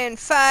video in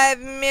 5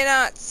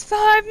 minutes.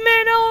 5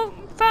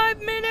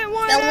 minute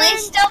one. Can we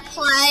still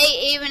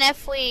play even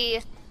if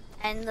we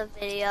end the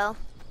video?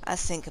 I'll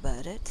think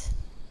about it.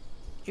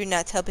 You're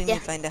not helping me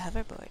find a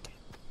hoverboard.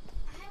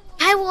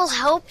 I will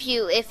help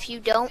you if you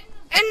don't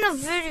end the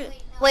video.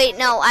 Wait,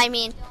 no, I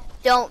mean,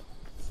 don't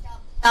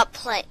stop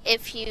playing.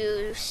 If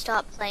you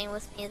stop playing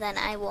with me, then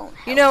I won't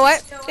help. You know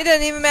what? It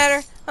doesn't even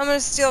matter. I'm gonna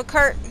steal a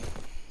cart. Okay,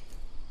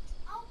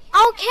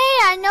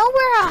 I know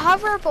where a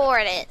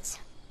hoverboard is.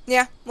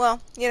 Yeah, well,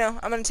 you know,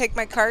 I'm gonna take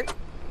my cart,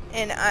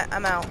 and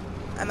I'm out.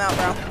 I'm out,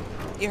 bro.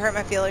 You hurt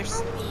my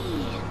feelers.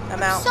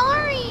 I'm out.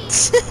 Sorry.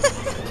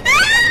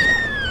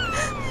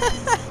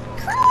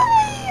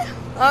 Cry.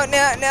 Oh,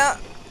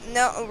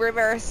 no,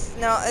 reverse.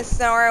 No, it's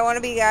not where I want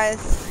to be,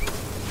 guys.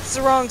 It's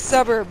the wrong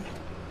suburb.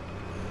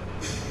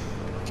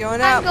 Going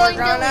up, we're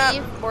going up.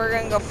 We're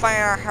gonna go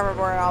find our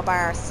hoverboard all by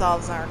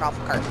ourselves on our golf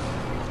cart.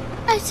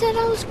 I said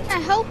I was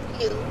gonna help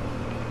you.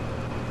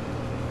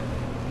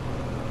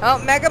 Oh,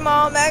 Mega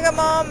Mall. Mega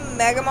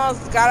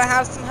Mall's gotta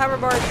have some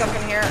hoverboards up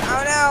in here.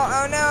 Oh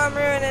no, I'm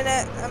ruining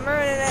it. I'm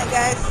ruining it,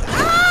 guys.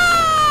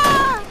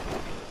 Ah!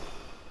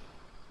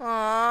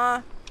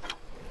 Aww.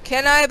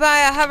 Can I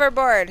buy a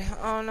hoverboard?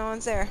 Oh, no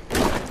one's there.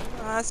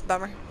 Oh, that's a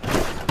bummer.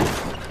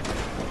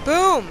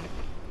 Boom!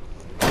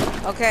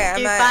 Okay,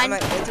 I might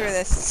get through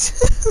this.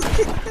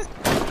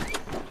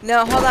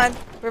 No, hold on.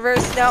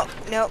 Reverse, no,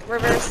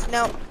 reverse,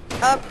 no.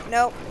 Up,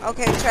 no.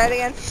 Okay, try it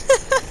again.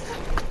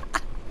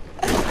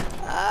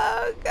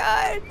 Oh,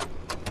 God.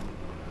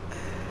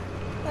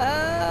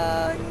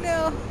 Oh,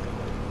 no.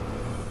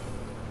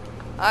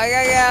 I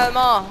gotta get out of the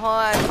mall.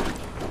 Hold on.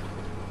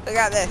 I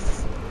got this.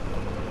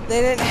 They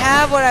didn't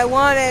have what I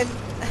wanted.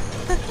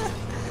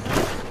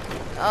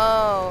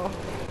 Oh.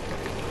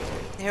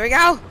 Here we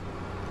go.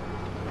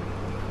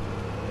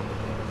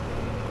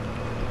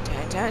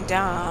 Dun, dun,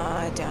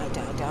 dun, dun,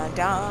 dun,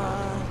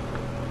 dun.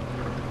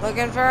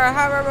 Looking for a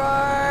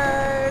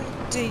hoverboard.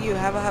 Do you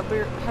have a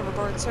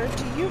hoverboard, sir?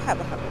 Do you have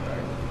a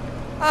hoverboard?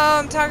 Oh,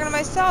 I'm talking to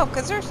myself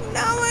because there's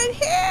no one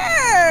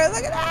here.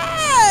 Look at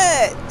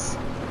that.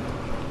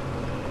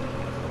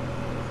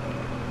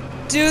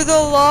 Do the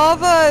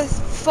lava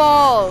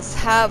falls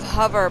have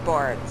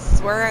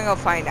hoverboards? We're gonna go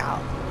find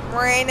out.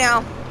 Right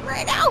now.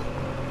 Right now.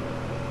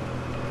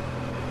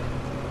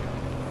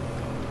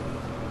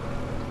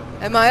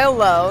 Am I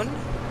alone?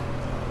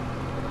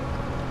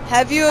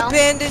 Have you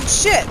abandoned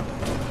ship?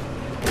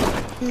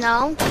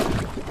 No.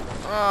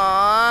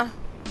 Aww.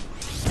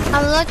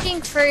 I'm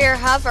looking for your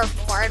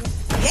hoverboard.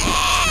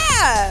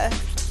 Yeah!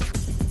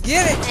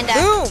 Get it! And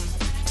boom!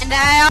 And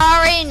I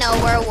already know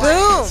where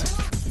one is.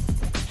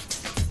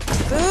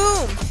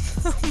 Boom!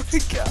 Oh my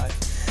god.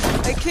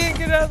 I can't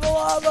get out of the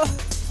lava.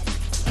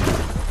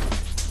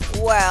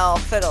 Well,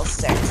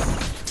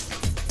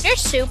 fiddlesticks. You're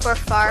super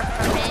far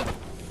from me.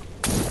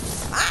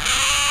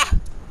 Ah!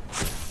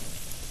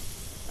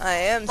 I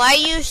am. Why are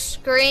you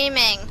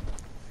screaming?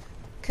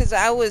 Cause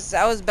I was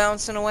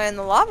bouncing away in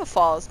the lava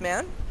falls,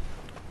 man.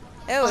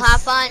 Well,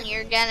 have fun.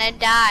 You're gonna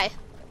die.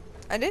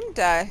 I didn't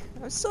die.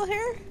 I'm still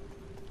here.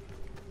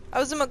 I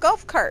was in my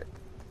golf cart. I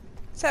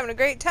was having a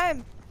great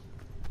time.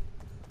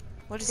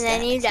 What is that?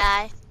 Then you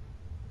die.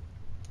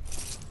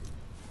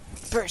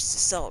 Burst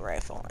assault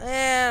rifle.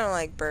 I don't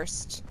like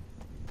burst.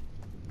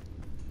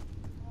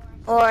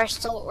 Or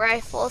assault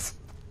rifles.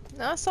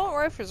 No, assault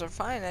rifles are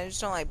fine. I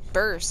just don't like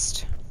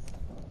burst.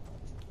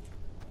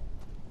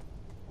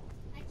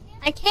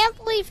 I can't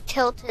believe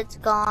Tilted's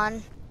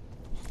gone.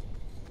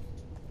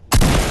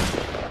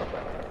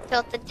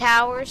 Tilted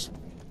Towers.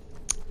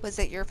 Was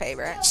it your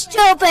favorite?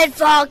 Stupid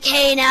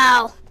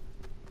volcano!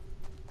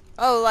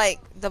 Oh, like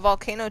the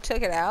volcano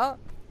took it out?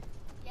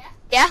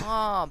 Yeah.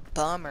 Oh,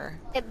 bummer.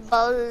 It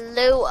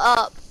blew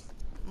up.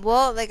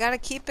 Well, they gotta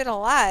keep it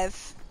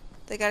alive.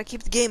 They gotta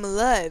keep the game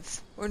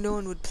alive, or no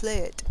one would play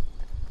it.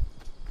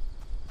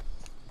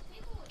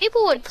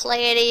 People would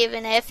play it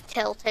even if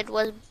Tilted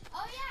was...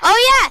 Oh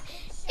yeah!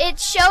 It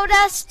showed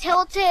us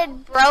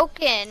Tilted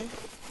broken.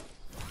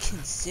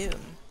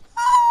 Consume.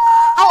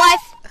 Oh,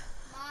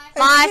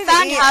 I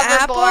found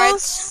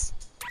hoverboards.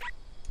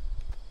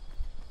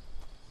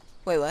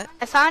 Wait, what?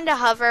 I found a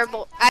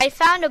hoverboard. I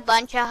found a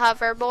bunch of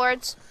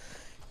hoverboards.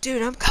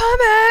 Dude, I'm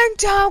coming!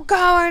 Don't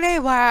go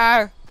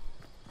anywhere!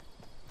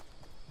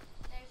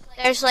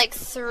 There's like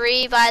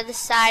 3 by the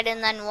side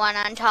and then 1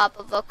 on top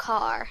of a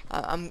car.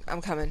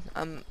 I'm coming.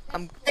 I'm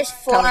There's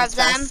 4 coming of as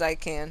fast them. as I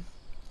can.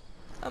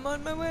 I'm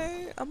on my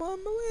way. I'm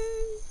on my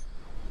way.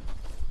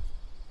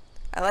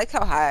 I like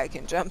how high I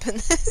can jump in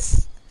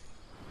this.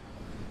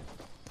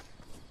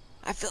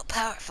 I feel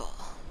powerful.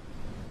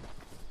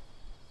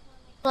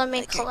 Let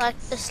me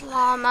collect this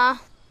llama.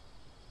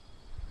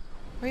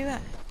 Where you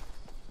at?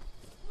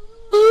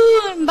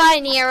 Ooh, I'm by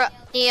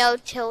Neo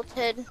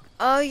Tilted.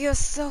 Oh, you're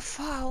so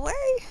far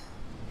away.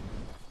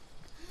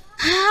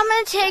 I'm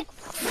gonna take...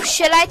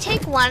 Should I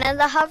take one of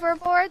the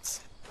hoverboards?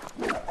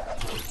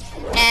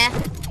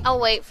 I'll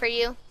wait for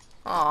you.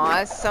 Aw,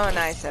 that's so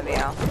nice of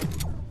you.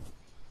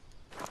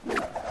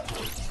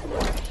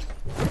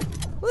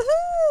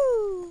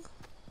 Woohoo!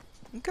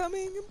 I'm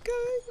coming.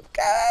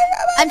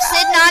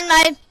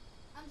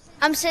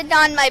 I'm sitting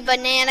on my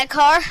banana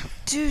car.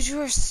 Dude,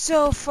 you are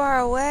so far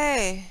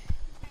away.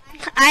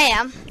 I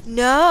am.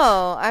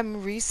 No,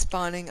 I'm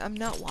respawning. I'm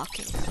not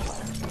walking.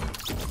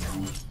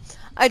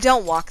 I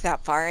don't walk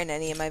that far in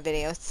any of my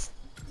videos.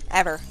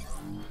 Ever.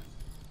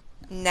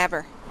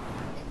 Never.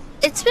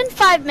 It's been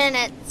 5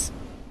 minutes.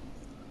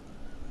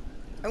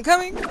 I'm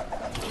coming.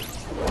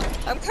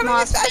 I'm coming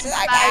as fast as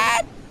I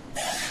can.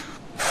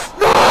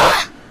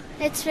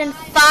 It's been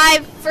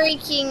 5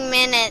 freaking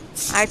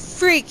minutes. I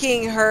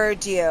freaking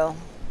heard you.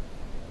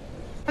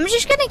 I'm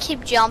just gonna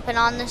keep jumping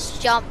on this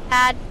jump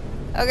pad.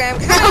 Okay, I'm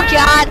coming. Oh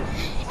god,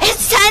 it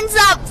sends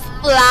up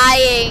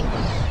flying.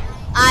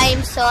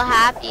 I'm so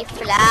happy,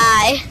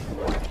 fly.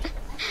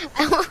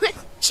 I want to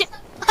jump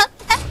on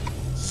that.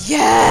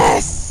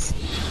 Yes.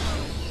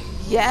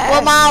 Yes.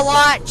 Well, ma,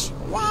 watch.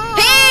 Wow.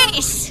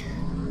 Peace.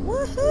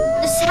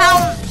 Woohoo. This is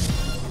how.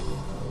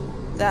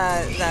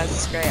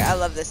 That's great. I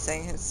love this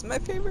thing. It's my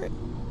favorite.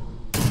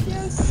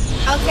 Yes.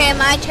 Okay,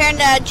 my turn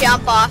to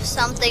jump off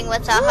something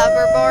with a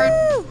hoverboard.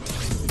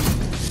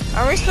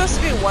 Are we supposed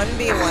to be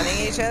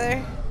 1v1ing each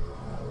other?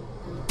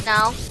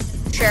 No.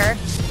 Sure.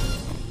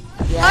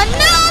 Yeah. Oh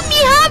no, me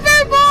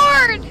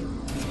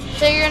hoverboard!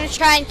 So you're gonna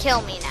try and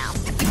kill me now.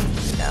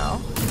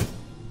 No.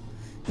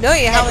 No,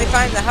 you helped me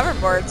find the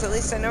hoverboards. At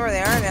least I know where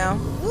they are now.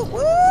 Woo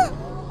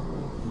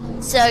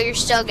woo. So you're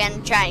still gonna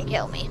try and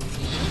kill me.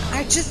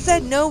 I just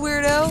said no,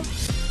 weirdo.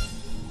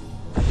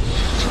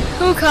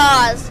 Who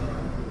caused?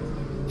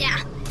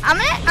 Yeah. I'm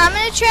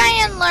gonna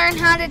try and learn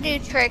how to do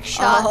trick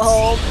shots.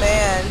 Oh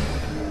man.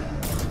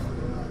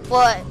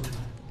 What?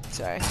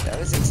 Sorry, that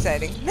was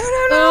exciting. No,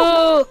 no,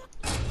 no. Ooh.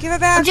 Give it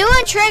back. I'm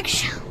doing trick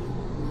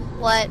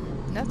What?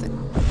 Nothing.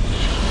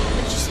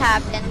 What just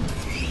happened?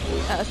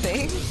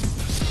 Nothing.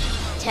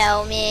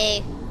 Tell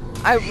me.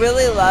 I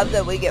really love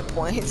that we get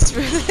points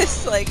for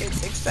this. Like,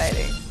 it's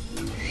exciting.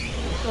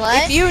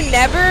 What? If you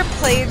never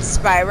played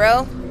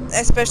Spyro,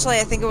 especially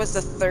I think it was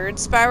the 3rd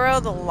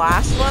Spyro, the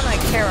last one, I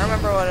can't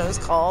remember what it was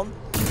called,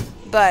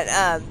 but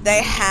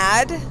they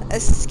had a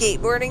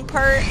skateboarding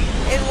part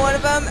in one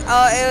of them.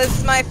 Oh, it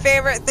was my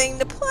favorite thing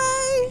to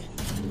play.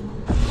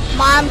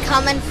 Mom,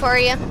 coming for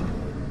you.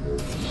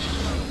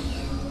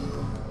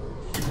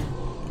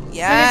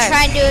 Yeah. I'm gonna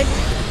try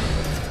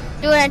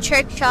and doing a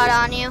trick shot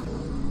on you.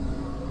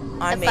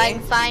 On if me? I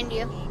can find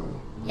you.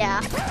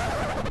 Yeah.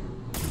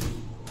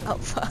 Oh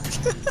fuck.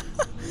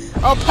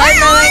 Oh, pardon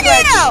my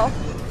language.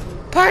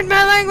 Pardon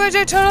my language.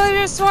 I totally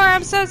just swore.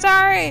 I'm so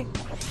sorry.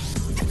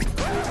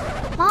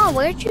 Mom,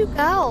 where'd you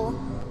go?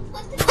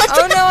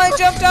 Oh no, I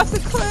jumped off the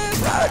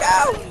cliff. Oh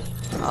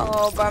no.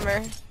 Oh,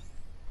 bummer.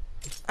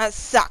 That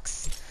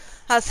sucks.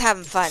 I was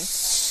having fun.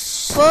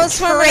 Well,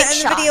 that's where I'm gonna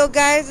end the video,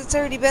 guys. It's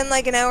already been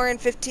like an hour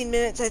and 15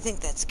 minutes. I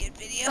think that's a good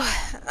video.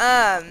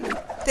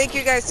 Thank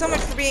you guys so much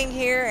for being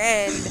here.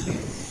 And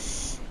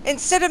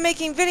instead of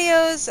making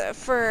videos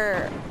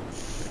for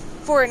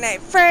Fortnite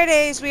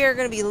Fridays, we are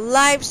going to be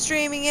live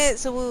streaming it.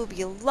 So we will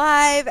be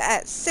live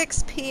at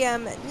 6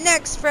 p.m.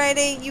 next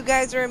Friday. You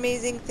guys are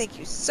amazing. Thank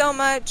you so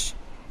much.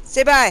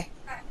 Say bye.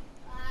 Bye.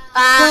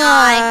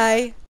 Bye.